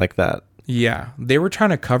off like that? Yeah, they were trying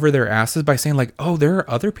to cover their asses by saying like, oh, there are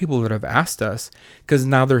other people that have asked us, because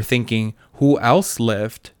now they're thinking, who else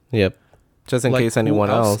lived? Yep. Just in case anyone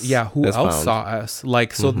else. Yeah, who else saw us?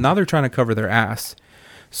 Like, so now they're trying to cover their ass.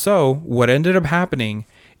 So what ended up happening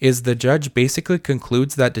is the judge basically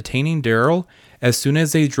concludes that detaining Daryl as soon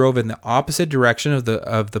as they drove in the opposite direction of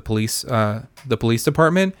the police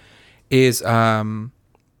department is a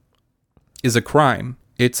crime.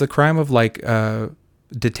 It's a crime of like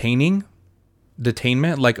detainment,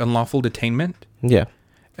 like unlawful detainment. Yeah.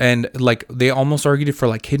 And like they almost argued for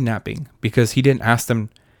like kidnapping because he didn't ask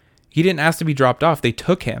to be dropped off. They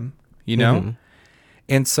took him, you know? Mm-hmm.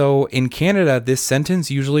 And so in Canada, this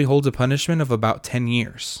sentence usually holds a punishment of about 10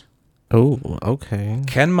 years. Oh, okay.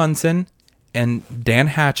 Ken Munson and Dan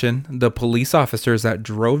Hatchen, the police officers that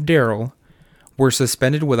drove Daryl, were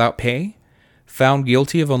suspended without pay, found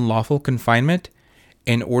guilty of unlawful confinement,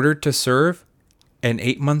 and ordered to serve an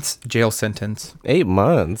 8 months jail sentence. 8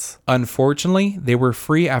 months? Unfortunately, they were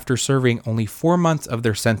free after serving only 4 months of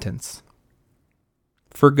their sentence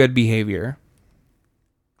for good behavior.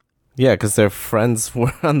 Yeah, because their friends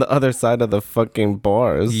were on the other side of the fucking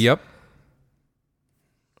bars. Yep.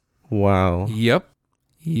 Wow. Yep.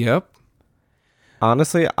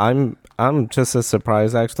 Honestly, I'm just as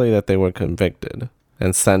surprised actually that they were convicted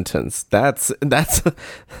and sentenced. That's a big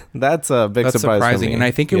surprise surprising for me. And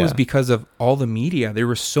I think it was because of all the media. There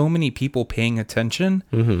were so many people paying attention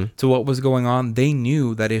to what was going on. They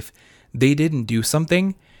knew that if they didn't do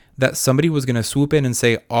something, that somebody was going to swoop in and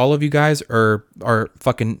say, all of you guys are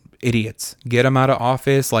fucking idiots. Get them out of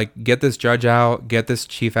office. Like, get this judge out. Get this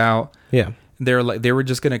chief out. Yeah. They were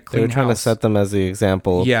just going to clean house. They were trying to set them as the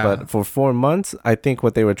example. Yeah. But for 4 months, I think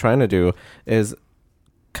what they were trying to do is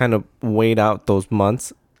kind of wait out those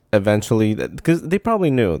months eventually. Because they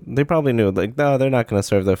probably knew. Like, no, they're not going to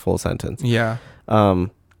serve their full sentence. Yeah. I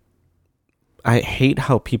hate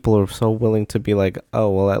how people are so willing to be like,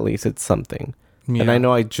 oh, well, at least it's something. Yeah. And I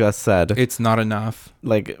know I just said it's not enough.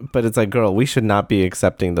 Like, but it's like, girl, we should not be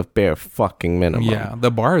accepting the bare fucking minimum. Yeah, the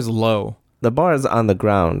bar is low. The bar is on the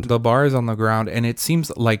ground. And it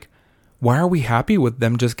seems like, why are we happy with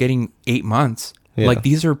them just getting 8 months? Yeah. Like,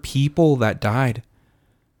 these are people that died.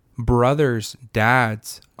 Brothers,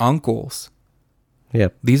 dads, uncles.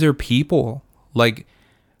 Yep. These are people. Like,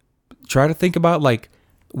 try to think about, like,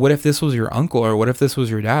 what if this was your uncle, or what if this was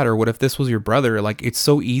your dad, or what if this was your brother? Like, it's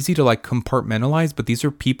so easy to like compartmentalize, but these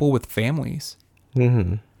are people with families.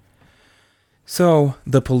 Mm-hmm. So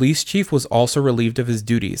the police chief was also relieved of his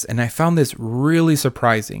duties, and I found this really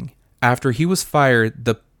surprising. After he was fired,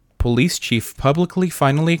 the police chief publicly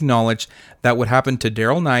finally acknowledged that what happened to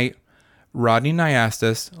Daryl Knight, Rodney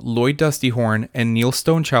Nyastis, Lloyd Dustyhorn, and Neil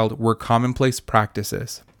Stonechild were commonplace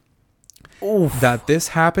practices. Oof. That this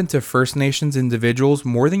happened to First Nations individuals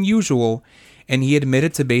more than usual, and he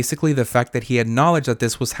admitted to basically the fact that he had knowledge that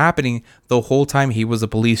this was happening the whole time he was a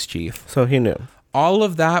police chief. So he knew. All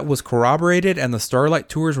of that was corroborated, and the Starlight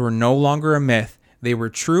Tours were no longer a myth. They were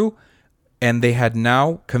true, and they had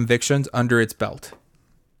now convictions under its belt.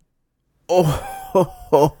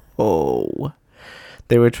 Oh.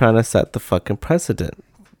 They were trying to set the fucking precedent.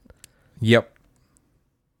 Yep.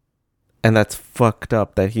 And that's fucked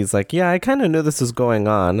up that he's like, yeah, I kind of knew this was going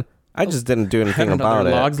on. I just didn't do anything about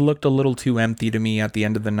it. Their logs looked a little too empty to me at the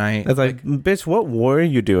end of the night. It's like, bitch, what were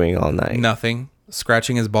you doing all night? Nothing.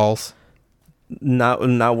 Scratching his balls.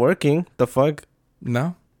 Not working. The fuck?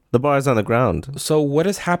 No. The bar's on the ground. So what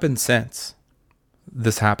has happened since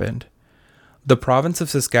this happened? The province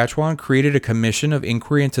of Saskatchewan created a commission of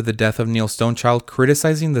inquiry into the death of Neil Stonechild,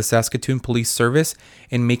 criticizing the Saskatoon Police Service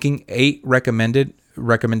and making 8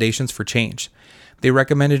 recommendations for change. They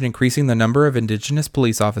recommended increasing the number of Indigenous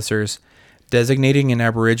police officers, designating an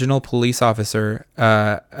Aboriginal police officer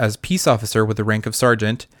as peace officer with the rank of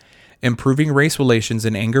sergeant, improving race relations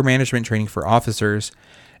and anger management training for officers,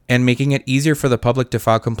 and making it easier for the public to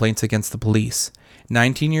file complaints against the police.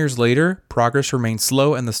 19 years later, progress remains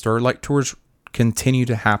slow and the Starlight Tours continue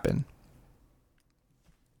to happen.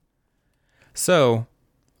 So,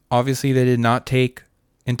 obviously they did not take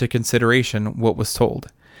into consideration what was told.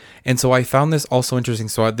 And so I found this also interesting.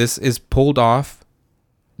 So this is pulled off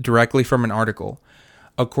directly from an article.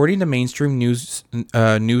 According to mainstream news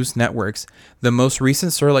networks, the most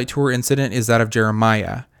recent Starlight Tour incident is that of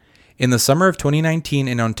Jeremiah. In the summer of 2019,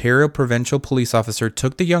 an Ontario provincial police officer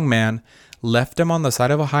took the young man, left him on the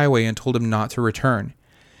side of a highway, and told him not to return.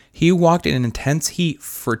 He walked in intense heat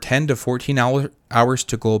for 10 to 14 hours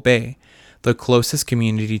to Gull Bay, the closest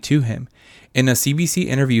community to him. In a CBC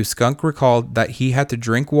interview, Skunk recalled that he had to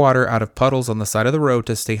drink water out of puddles on the side of the road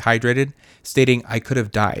to stay hydrated, stating, "I could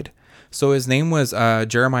have died." So his name was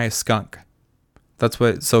Jeremiah Skunk.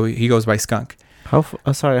 So he goes by Skunk.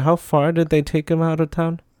 How far did they take him out of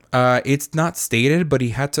town? It's not stated, but he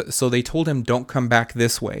had to. So they told him, "Don't come back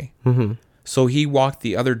this way." Mm-hmm. So he walked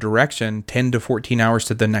the other direction, 10 to 14 hours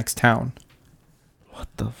to the next town. What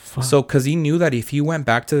the fuck? So, because he knew that if he went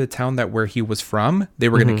back to the town where he was from, they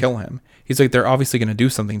were going to kill him. He's like, they're obviously going to do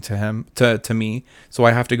something to him, to me, so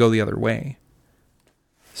I have to go the other way.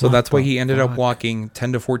 So that's why he ended up walking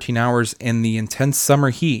 10 to 14 hours in the intense summer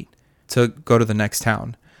heat to go to the next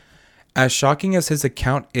town. As shocking as his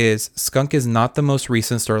account is, Skunk is not the most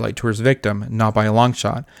recent Starlight Tours victim, not by a long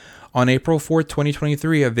shot. On April 4th,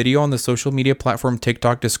 2023, a video on the social media platform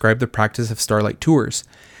TikTok described the practice of Starlight Tours.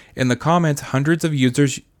 In the comments, hundreds of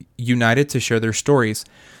users united to share their stories.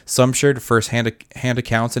 Some shared first-hand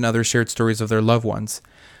accounts and others shared stories of their loved ones.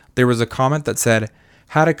 There was a comment that said,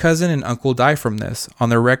 "Had a cousin and uncle die from this. On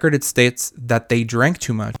their record, it states that they drank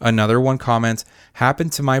too much." Another one comments,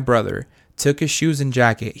 "Happened to my brother. Took his shoes and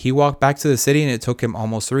jacket. He walked back to the city and it took him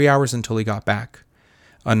almost 3 hours until he got back."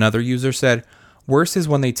 Another user said, "Worse is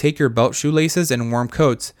when they take your belt shoelaces and warm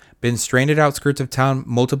coats. Been stranded outskirts of town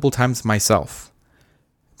multiple times myself."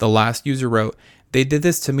 The last user wrote, "They did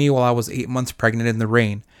this to me while I was 8 months pregnant in the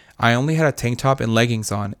rain. I only had a tank top and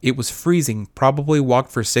leggings on. It was freezing. Probably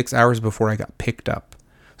walked for 6 hours before I got picked up."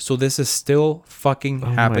 So this is still fucking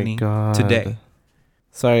happening today.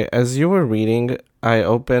 Sorry, as you were reading, I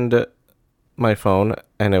opened my phone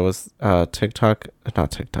and it was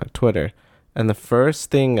Twitter. And the first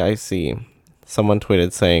thing I see, someone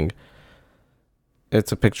tweeted saying,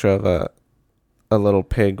 it's a picture of a little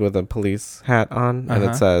pig with a police hat on, and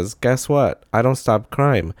it says, "Guess what? I don't stop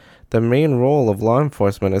crime. The main role of law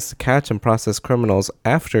enforcement is to catch and process criminals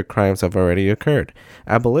after crimes have already occurred.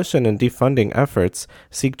 Abolition and defunding efforts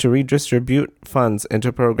seek to redistribute funds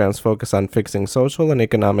into programs focused on fixing social and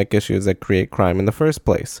economic issues that create crime in the first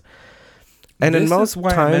place." And this in most is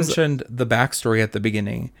why times, I mentioned the backstory at the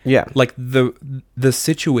beginning. Yeah. Like the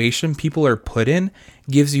situation people are put in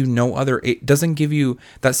gives you no other. It doesn't give you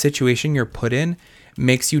that situation you're put in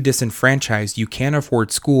makes you disenfranchised. You can't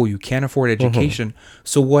afford school. You can't afford education.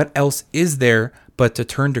 So what else is there but to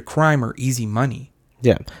turn to crime or easy money?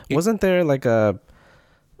 Yeah. Wasn't there like a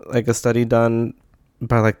study done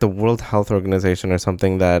by like the World Health Organization or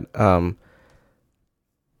something that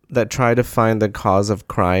tried to find the cause of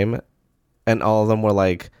crime? And all of them were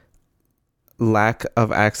like lack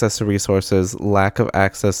of access to resources, lack of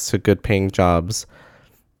access to good paying jobs.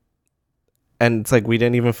 And it's like, we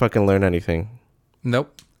didn't even fucking learn anything.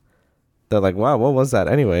 Nope. They're like, wow, what was that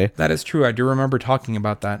anyway? That is true. I do remember talking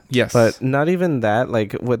about that. Yes. But not even that,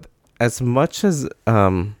 like with as much as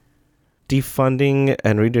defunding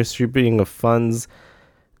and redistributing of funds,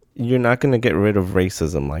 you're not going to get rid of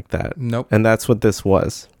racism like that. Nope. And that's what this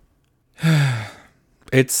was.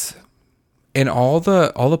 It's... And all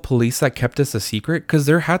the police that kept this a secret, because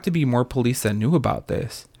there had to be more police that knew about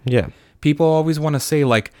this. Yeah. People always want to say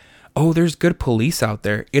like, "Oh, there's good police out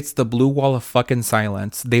there." It's the blue wall of fucking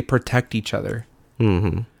silence. They protect each other.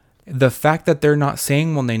 Mm-hmm. The fact that they're not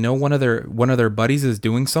saying when they know one of their buddies is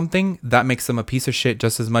doing something, that makes them a piece of shit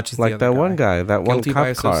just as much as like the other that one guy, that one guilty cop by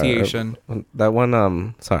association. Car, that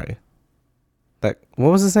one sorry. That what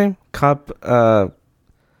was his name? Cop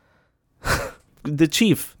The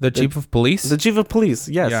chief of police. The chief of police.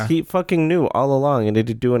 Yes, yeah. He fucking knew all along and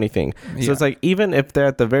didn't do anything. So it's like, even if they're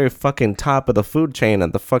at the very fucking top of the food chain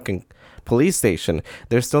at the fucking police station,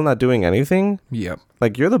 they're still not doing anything. Yep.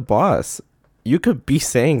 Like, you're the boss. You could be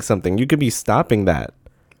saying something. You could be stopping that.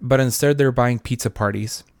 But instead, they're buying pizza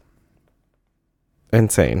parties.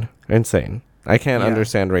 Insane. I can't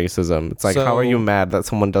understand racism. It's like, how are you mad that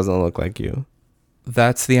someone doesn't look like you?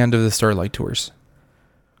 That's the end of the Starlight Tours.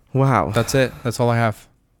 Wow. That's it. That's all I have.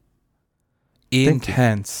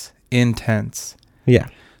 Intense. Yeah.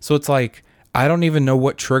 So it's like, I don't even know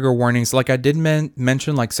what trigger warnings. Like I did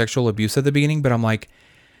mention like sexual abuse at the beginning, but I'm like,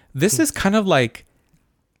 this is kind of like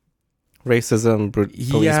racism, police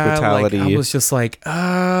brutality. Like I was just like,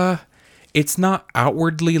 it's not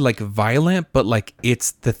outwardly like violent, but like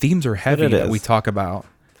it's the themes are heavy that we talk about.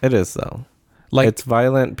 It is though. Like it's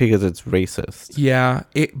violent because it's racist. Yeah,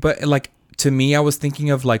 but like to me, I was thinking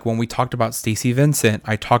of like when we talked about Stacey Vincent,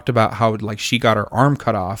 I talked about how like she got her arm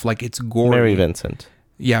cut off. Like it's gory. Mary Vincent.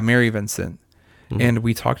 Yeah, Mary Vincent. Mm-hmm. And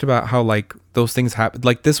we talked about how like those things happen.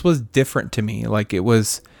 Like this was different to me. Like it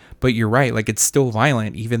was, but you're right. Like it's still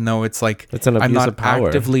violent, even though it's like it's an abuse I'm not of power.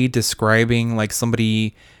 Actively describing like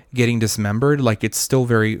somebody getting dismembered. Like it's still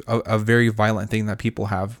a very violent thing that people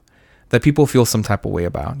have, that people feel some type of way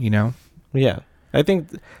about. You know? Yeah. I think,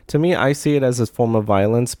 to me, I see it as a form of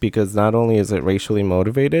violence because not only is it racially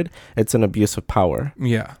motivated, it's an abuse of power.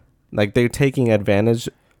 Yeah. Like, they're taking advantage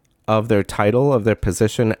of their title, of their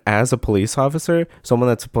position as a police officer, someone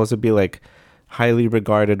that's supposed to be, like, highly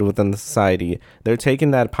regarded within the society. They're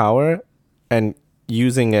taking that power and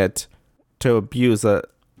using it to abuse a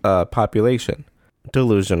population.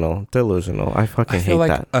 Delusional. I fucking hate like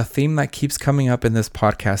that. A theme that keeps coming up in this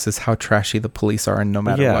podcast is how trashy the police are, and no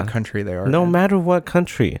matter what country they are. No matter what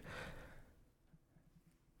country.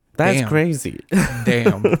 That's crazy.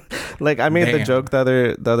 Damn. Like I made the joke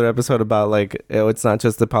the other episode about like it's not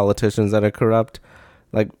just the politicians that are corrupt.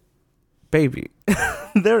 Like, baby,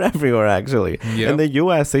 they're everywhere actually. Yep. In the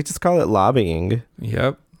U.S., they just call it lobbying.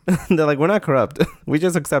 Yep. They're like, we're not corrupt. We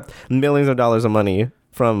just accept millions of dollars of money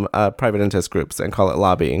from private interest groups and call it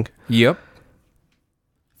lobbying. Yep.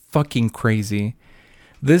 Fucking crazy.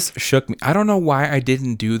 This shook me. I don't know why I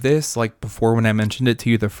didn't do this like before when I mentioned it to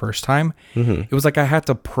you the first time. Mm-hmm. It was like I had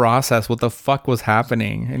to process what the fuck was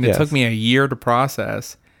happening. And it took me a year to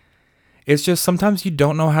process. It's just sometimes you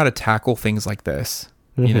don't know how to tackle things like this.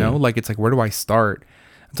 Mm-hmm. You know? Like it's like, where do I start?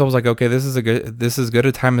 And so I was like, okay, this is as good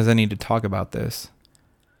a time as any to talk about this.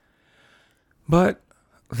 But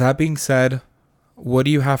that being said, what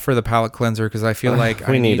do you have for the palate cleanser? Because I feel like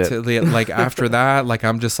I need to, like, after that, like,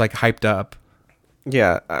 I'm just, like, hyped up.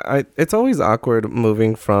 Yeah, it's always awkward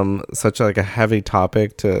moving from such, like, a heavy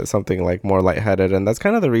topic to something, like, more lightheaded. And that's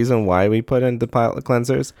kind of the reason why we put in the palate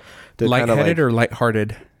cleansers. Lightheaded or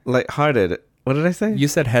lighthearted? Lighthearted. What did I say? You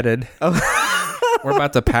said headed. Oh. We're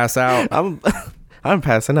about to pass out. I'm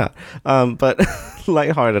passing out. But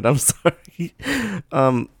lighthearted, I'm sorry.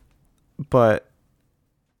 But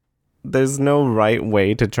there's no right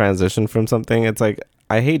way to transition from something. It's like,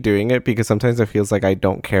 I hate doing it because sometimes it feels like I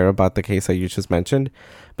don't care about the case that you just mentioned.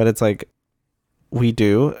 But it's like, we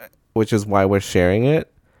do, which is why we're sharing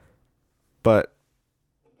it. But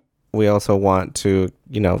we also want to,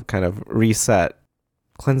 kind of reset,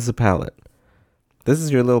 cleanse the palate. This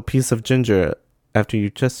is your little piece of ginger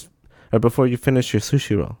before you finish your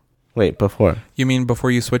sushi roll. Wait, before. You mean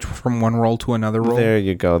before you switch from one roll to another roll? There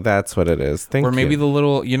you go. That's what it is. Thank you. Or maybe the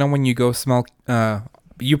little, when you go smell,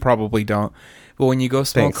 you probably don't, but when you go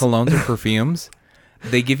smell colognes or perfumes,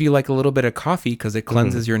 they give you like a little bit of coffee because it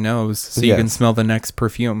cleanses your nose so you can smell the next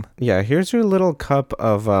perfume. Yeah, here's your little cup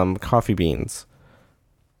of coffee beans.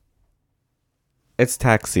 It's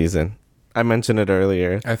tax season. I mentioned it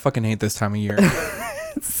earlier. I fucking hate this time of year.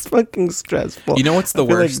 It's fucking stressful. You know what's the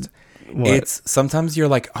worst? It's sometimes you're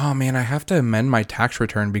like, oh man, I have to amend my tax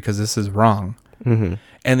return because this is wrong. Mm-hmm.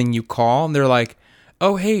 And then you call and they're like,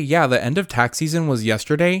 oh, hey, yeah, the end of tax season was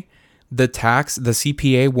yesterday. The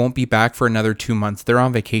CPA won't be back for another 2 months. They're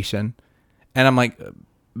on vacation. And I'm like,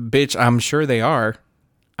 bitch, I'm sure they are.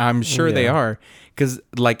 They are. Because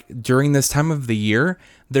like during this time of the year,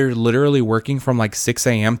 they're literally working from like 6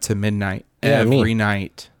 a.m. to midnight every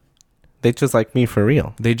night. They just like me for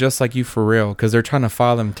real. They just like you for real because they're trying to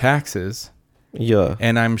file them taxes. Yeah.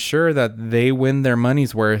 And I'm sure that they win their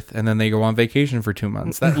money's worth and then they go on vacation for 2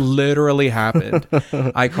 months. That literally happened.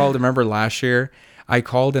 I called, remember last year, I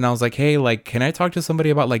called and I was like, hey, like, can I talk to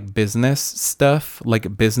somebody about like business stuff,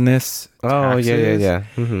 like business taxes? Yeah.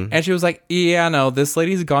 Mm-hmm. And she was like, yeah, no, this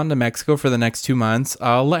lady's gone to Mexico for the next 2 months.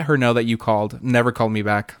 I'll let her know that you called. Never called me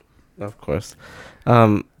back. Of course.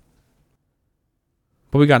 But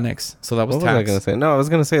we got next. So that was tax. What was I going to say? No, I was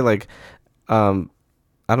going to say, like, I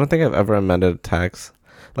don't think I've ever amended tax.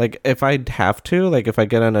 Like, if I have to, like, if I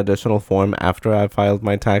get an additional form after I filed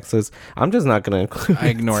my taxes, I'm just not going to include it. I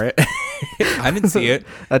ignore it. I didn't see it.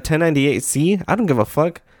 A 1098-C? I don't give a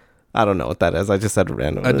fuck. I don't know what that is. I just said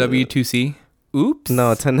random. A W-2C? Oops.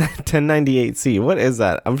 No, 1098-C. What is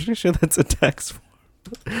that? I'm pretty sure that's a tax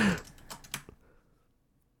form.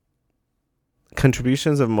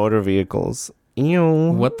 Contributions of motor vehicles.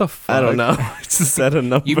 Ew. What the fuck? I don't know. I just said a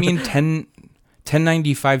number. You mean 10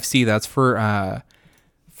 1095-C, that's for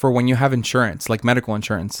when you have insurance, like medical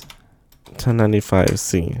insurance.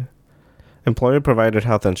 1095-C. Employer provided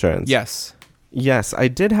health insurance. Yes. Yes, I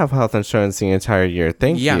did have health insurance the entire year.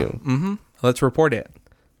 Thank you. Mm-hmm. Let's report it.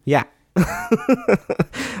 Yeah.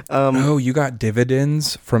 You got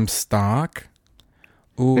dividends from stock?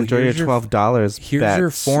 Ooh, enjoy your $12. Here's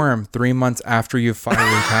your form 3 months after you file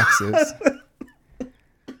your taxes.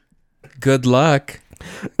 Good luck.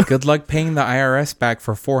 Good luck paying the IRS back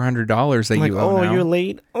for $400 that you owe now. You're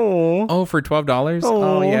late. Oh, for $12?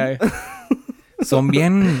 Oh, yeah. So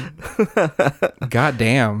bien.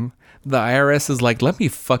 Goddamn. The IRS is like, let me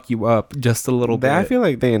fuck you up just a little bit. I feel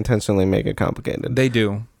like they intentionally make it complicated. They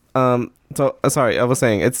do. So sorry, I was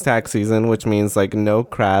saying it's tax season, which means like no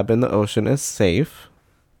crab in the ocean is safe.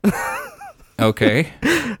 Okay.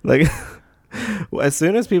 Like, as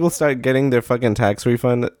soon as people start getting their fucking tax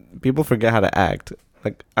refund, people forget how to act.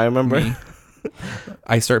 Like, I remember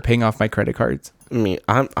I start paying off my credit cards.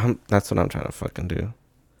 That's what I'm trying to fucking do.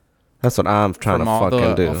 That's what I'm trying to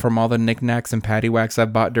fucking do. From all the knickknacks and paddywhacks I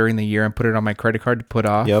bought during the year and put it on my credit card to put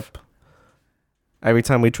off. Yep. Every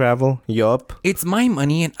time we travel, yup. It's my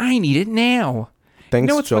money and I need it now. Thanks, you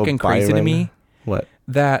know what's Joe fucking crazy Byron. to me? What?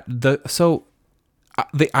 That the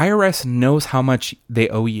IRS knows how much they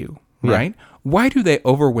owe you, right? Yeah. Why do they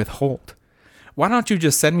withhold? Why don't you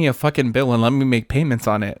just send me a fucking bill and let me make payments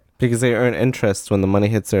on it? Because they earn interest when the money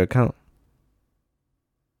hits their account.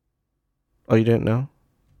 Oh, you didn't know?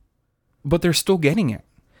 But they're still getting it.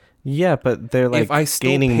 Yeah, but they're like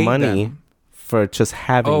gaining money for just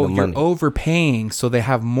having the money. Oh, you're overpaying, so they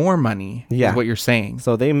have more money. Yeah, is what you're saying.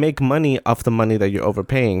 So they make money off the money that you're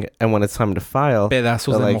overpaying, and when it's time to file,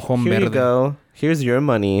 pedazos de mojón here verde. You go. Here's your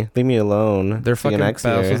money. Leave me alone. They're fucking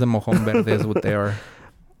pedazos de mojón verde is what they are.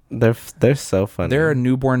 They're so funny. They're a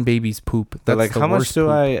newborn baby's poop. That's like, how much do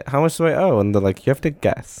I owe? And they're like, you have to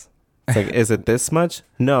guess. It's like, is it this much?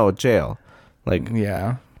 No, jail. Like,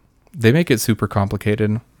 yeah, they make it super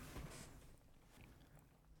complicated.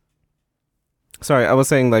 Sorry, I was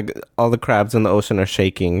saying like all the crabs in the ocean are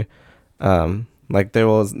shaking. Like there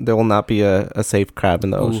will not be a safe crab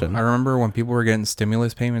in the ocean. I remember when people were getting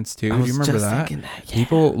stimulus payments too. Do you remember that? Yeah.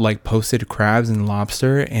 People like posted crabs and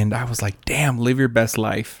lobster, and I was like, "Damn, live your best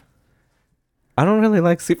life." I don't really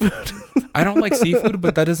like seafood. I don't like seafood,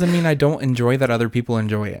 but that doesn't mean I don't enjoy that other people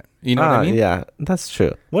enjoy it. You know what I mean? Yeah, that's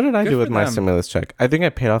true. What did I do with my stimulus check? I think I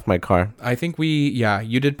paid off my car. I think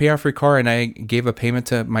you did pay off your car, and I gave a payment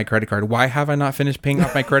to my credit card. Why have I not finished paying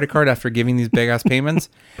off my credit card after giving these big ass payments?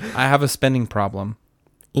 I have a spending problem.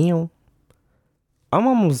 Ew. I'm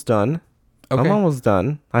almost done. Okay. I'm almost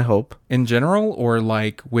done, I hope. In general, or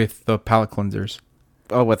like with the palate cleansers?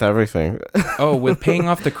 Oh, with everything. With paying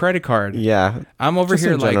off the credit card. Yeah. I'm over just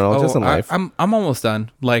here like, general, just in life. I'm almost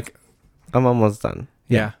done. Like, I'm almost done.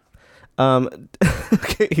 Yeah.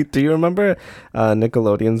 Okay. Do you remember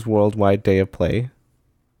Nickelodeon's Worldwide Day of Play?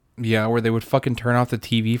 Yeah, where they would fucking turn off the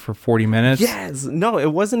TV for 40 minutes. Yes. No,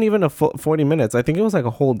 it wasn't even a full 40 minutes. I think it was like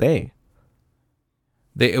a whole day.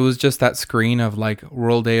 It was just that screen of like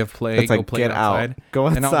World Day of Play. It's like, play get outside. Out. Go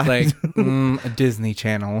outside. And I was like, a Disney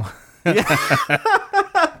Channel.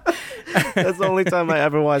 That's the only time I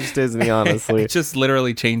ever watched Disney, honestly. It just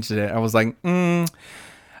literally changed it. I was like, I'm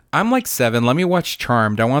like 7. Let me watch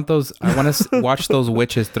Charmed. I want to watch those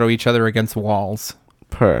witches throw each other against walls.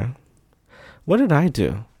 What did I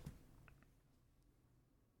do?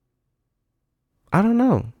 I don't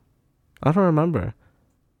know. I don't remember.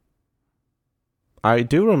 I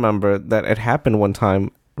do remember that it happened one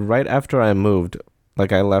time right after I moved.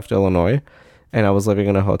 Like, I left Illinois and I was living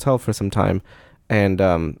in a hotel for some time. And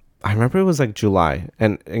I remember it was like July.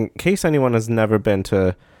 And in case anyone has never been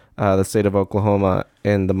to the state of Oklahoma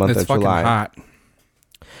in the month of July. It's fucking hot.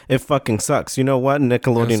 It fucking sucks. You know what?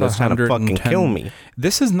 Nickelodeon is trying to fucking kill me.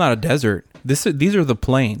 This is not a desert. These are the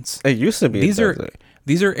plains. It used to be a desert.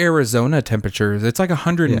 These are Arizona temperatures. It's like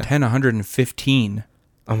 110, 115.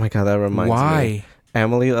 Oh my God, that reminds me. Why?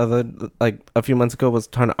 Emily, a few months ago, was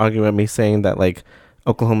trying to argue with me saying that, like,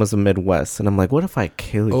 Oklahoma's the Midwest. And I'm like, what if I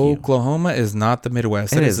kill you? Oklahoma is not the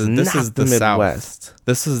Midwest. This is the Midwest. South.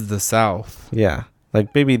 This is the South. Yeah.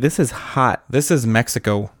 Like, baby, this is hot. This is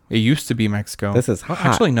Mexico. It used to be Mexico. This is hot.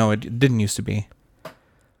 Actually, no, it didn't used to be.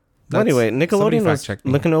 Well, anyway, Nickelodeon was...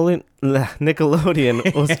 Nickelodeon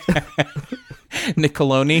was...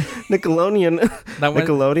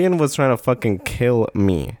 Nickelodeon was trying to fucking kill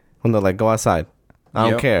me. When they're like, go outside. I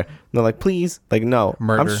don't care. And they're like, please. Like, no.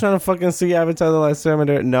 Murder. I'm just trying to fucking see Avatar: The Last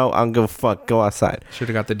Airbender. No, I don't give a fuck. Go outside. Should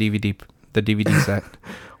have got the DVD set.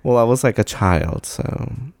 Well, I was like a child,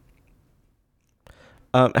 so...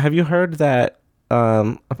 have you heard that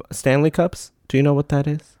Stanley Cups? Do you know what that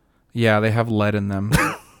is? Yeah, they have lead in them.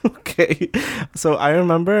 Okay. So I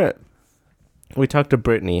remember we talked to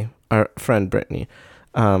Brittany, our friend Brittany.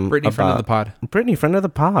 Brittany, friend of the pod. Brittany, friend of the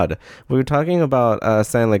pod. We were talking about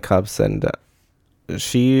Stanley Cups, and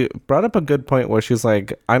she brought up a good point where she's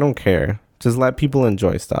like, I don't care. Just let people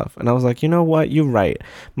enjoy stuff. And I was like, you know what? You're right.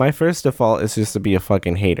 My first default is just to be a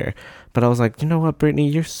fucking hater. But I was like, you know what, Brittany?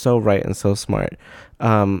 You're so right and so smart. But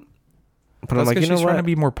I'm like, you know what? She's trying to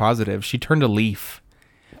be more positive. She turned a leaf.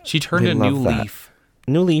 She turned a new leaf.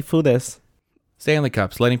 New leaf, who this? Stanley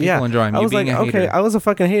Cups, letting people enjoy them. I was like, okay, I was a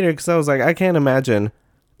fucking hater because I was like, I can't imagine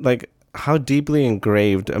like how deeply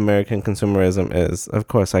engraved American consumerism is. Of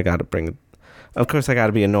course I got to be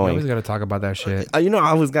annoying. You always got to talk about that shit. I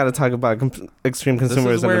always got to talk about extreme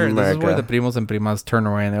consumerism in America. This is where the primos and primas turn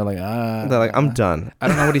away and they're like, I'm done. I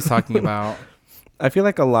don't know what he's talking about. I feel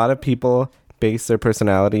like a lot of people base their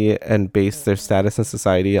personality and base their status in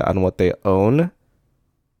society on what they own,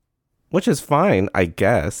 which is fine, I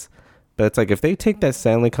guess. But it's like, if they take that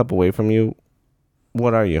Stanley Cup away from you,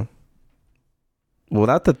 what are you?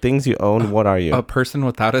 Without the things you own, what are you? A person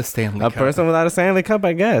without a Stanley Cup. A person without a Stanley Cup,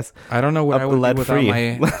 I guess. I don't know what I would be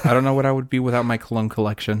without I don't know what I would be without my cologne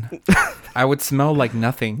collection. I would smell like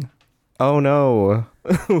nothing. Oh no.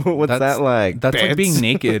 What's that like? That's like being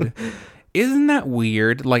naked. Isn't that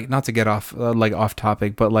weird? Like, not to get off off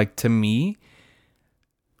topic, but like, to me,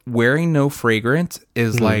 wearing no fragrance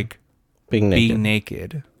is like being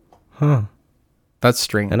naked. Huh. That's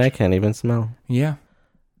strange. And I can't even smell. Yeah.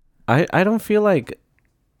 I don't feel like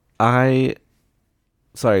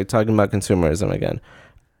sorry, talking about consumerism again.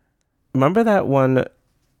 Remember that one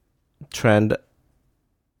trend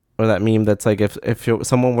or that meme that's like, if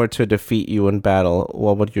someone were to defeat you in battle,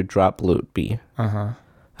 what would your drop loot be? Uh-huh.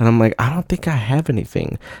 And I'm like, I don't think I have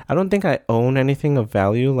anything. I don't think I own anything of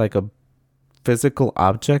value, like a physical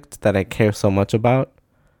object that I care so much about.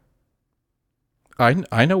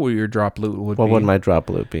 I know what your drop loot would be. What would my drop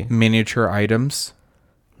loot be? Miniature items.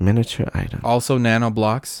 Miniature items. Also nano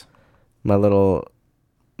blocks. My little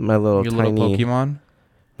tiny Pokemon.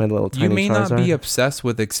 My little tiny You may Charizard. not be obsessed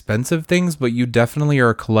with expensive things, but you definitely are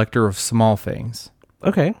a collector of small things.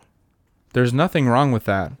 Okay. There's nothing wrong with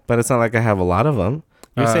that. But it's not like I have a lot of them.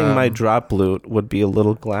 You're saying my drop loot would be a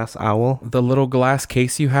little glass owl? The little glass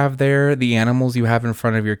case you have there, the animals you have in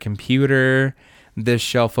front of your computer, this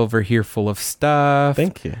shelf over here full of stuff.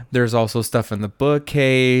 Thank you. There's also stuff in the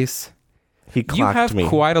bookcase. He clocked me. You have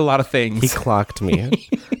quite a lot of things. He clocked me.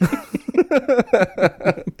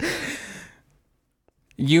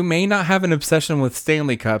 You may not have an obsession with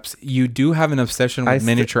Stanley Cups. You do have an obsession with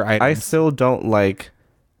miniature items. I still don't like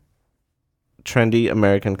trendy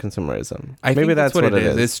American consumerism. Maybe that's what it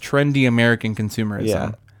is. It's trendy American consumerism.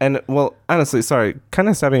 Yeah. And, well, honestly, sorry, kind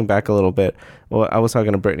of stepping back a little bit. Well, I was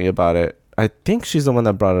talking to Brittany about it. I think she's the one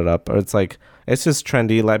that brought it up. Or it's like, it's just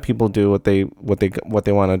trendy. Let people do what they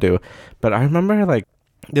want to do. But I remember, like,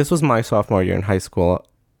 this was my sophomore year in high school.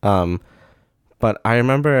 But I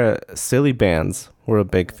remember silly bands were a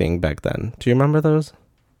big thing back then. Do you remember those?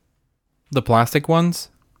 The plastic ones?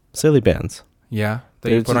 Silly bands. Yeah.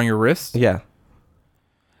 That you put on your wrist? Yeah.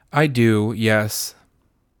 I do, yes.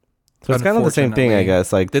 So it's kind of the same thing, I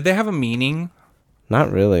guess. Like, did they have a meaning?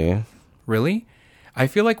 Not really. Really? I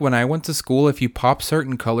feel like when I went to school, if you pop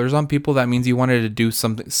certain colors on people, that means you wanted to do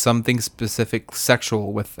something specific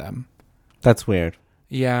sexual with them. That's weird.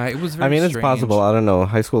 Yeah, it was very strange. It's possible. I don't know.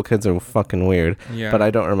 High school kids are fucking weird. Yeah. But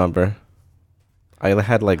I don't remember. I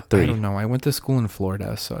had like 3. I don't know. I went to school in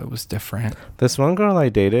Florida, so it was different. This one girl I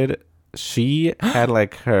dated, she had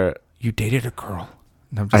like her... You dated a girl?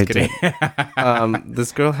 No, I'm just kidding.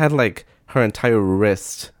 This girl had like her entire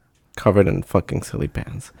wrist covered in fucking silly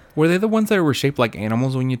bands. Were they the ones that were shaped like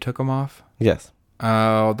animals when you took them off? Yes.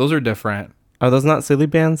 Oh, those are different. Are those not silly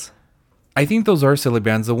bands? I think those are silly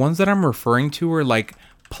bands. The ones that I'm referring to are like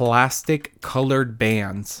plastic colored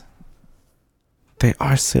bands. They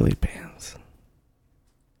are silly bands.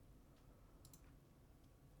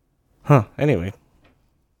 Huh. Anyway.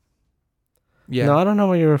 Yeah. No, I don't know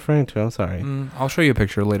what you're referring to. I'm sorry. I'll show you a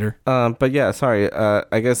picture later. But yeah, sorry.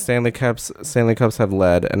 I guess Stanley Cups have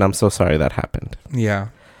lead, and I'm so sorry that happened. Yeah.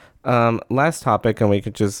 Last topic, and we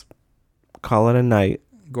could just call it a night.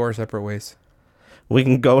 Go our separate ways. We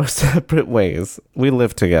can go our separate ways. We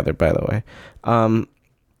live together, by the way.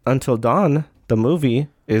 Until Dawn, the movie,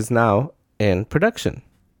 is now in production.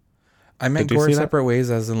 I meant go our separate ways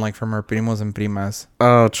as in like from our primos and primas.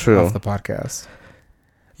 Oh, true. Off the podcast.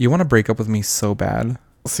 You want to break up with me so bad.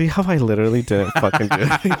 See how I literally didn't fucking do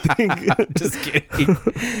anything? Just kidding.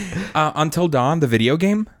 Until Dawn, the video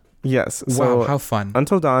game? Yes. Wow, So how fun.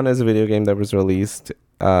 Until Dawn is a video game that was released,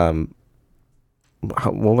 what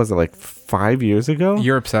was it, like 5 years ago?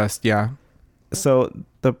 You're obsessed, yeah. So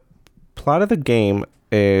the plot of the game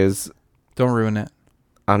is... Don't ruin it.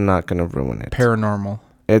 I'm not going to ruin it. Paranormal.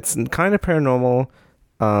 It's kind of paranormal.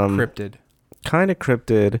 Cryptid. Kind of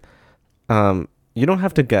cryptid. You don't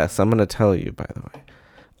have to guess. I'm going to tell you, by the way.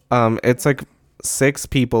 It's like 6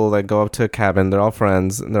 people that go up to a cabin. They're all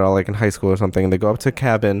friends. And they're all like in high school or something. And they go up to a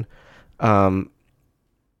cabin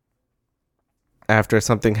after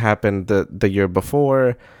something happened the year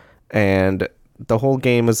before. And the whole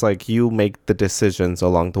game is like you make the decisions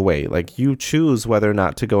along the way. Like you choose whether or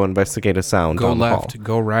not to go investigate a sound. Go left,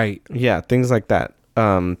 go right. Yeah, things like that.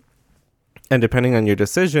 And depending on your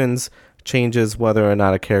decisions, changes whether or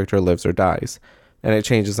not a character lives or dies. And it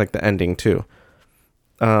changes like the ending too.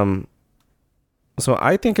 So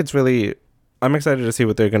I think it's really... I'm excited to see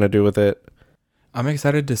what they're going to do with it. I'm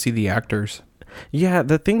excited to see the actors. Yeah,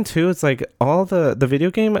 the thing too, it's like all the video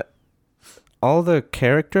game... All the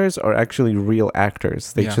characters are actually real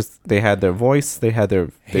actors. They had their voice, they had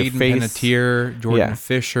their Hayden face. Panettiere, Jordan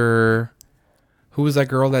Fisher. Who was that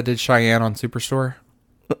girl that did Cheyenne on Superstore?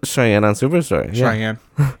 Cheyenne on Superstore. Yeah. Cheyenne.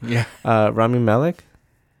 Yeah. Rami Malek.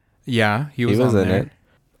 Yeah, he was on in there. it.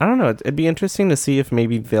 I don't know. It'd be interesting to see if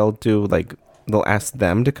maybe they'll ask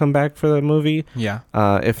them to come back for the movie. Yeah.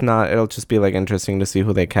 If not, it'll just be like interesting to see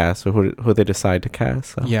who they cast or who they decide to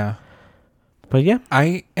cast. So. Yeah. But yeah,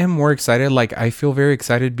 I am more excited. Like, I feel very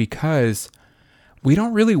excited because we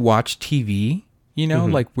don't really watch TV, you know,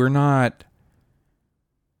 like we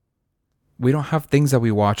don't have things that we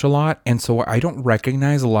watch a lot. And so I don't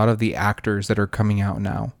recognize a lot of the actors that are coming out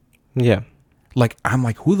now. Yeah. Like, I'm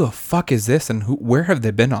like, who the fuck is this? And where have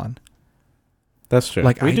they been on? That's true.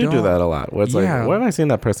 Like, we do that a lot. Where it's like, where have I seen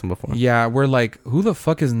that person before? Yeah. We're like, who the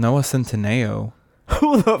fuck is Noah Centineo?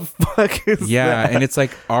 Who the fuck is that? Yeah, and it's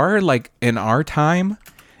like in our time,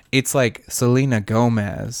 it's like Selena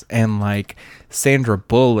Gomez and like Sandra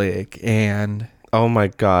Bullock and... Oh my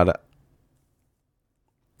God.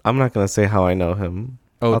 I'm not going to say how I know him.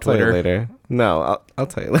 Oh, I'll Twitter. tell you later. No, I'll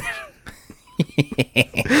tell you later.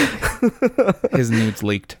 His nudes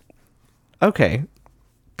leaked. Okay.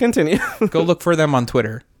 Continue. Go look for them on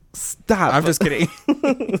Twitter. Stop. I'm just kidding.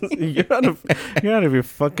 You're out of your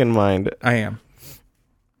fucking mind. I am.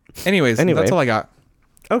 Anyways, that's all I got.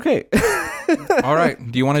 Okay. All right.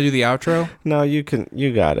 Do you want to do the outro? No, you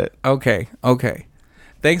got it. Okay.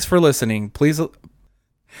 Thanks for listening. Please.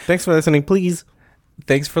 Thanks for listening.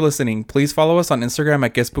 Please follow us on Instagram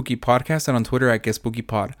at GetSpookyPodcast and on Twitter at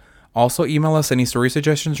GetSpookyPod. Also, email us any story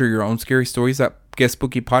suggestions or your own scary stories at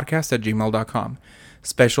GetSpookyPodcast@gmail.com.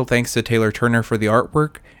 Special thanks to Taylor Turner for the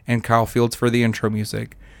artwork and Kyle Fields for the intro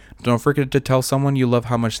music. Don't forget to tell someone you love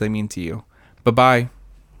how much they mean to you. Bye-bye.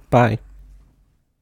 Bye.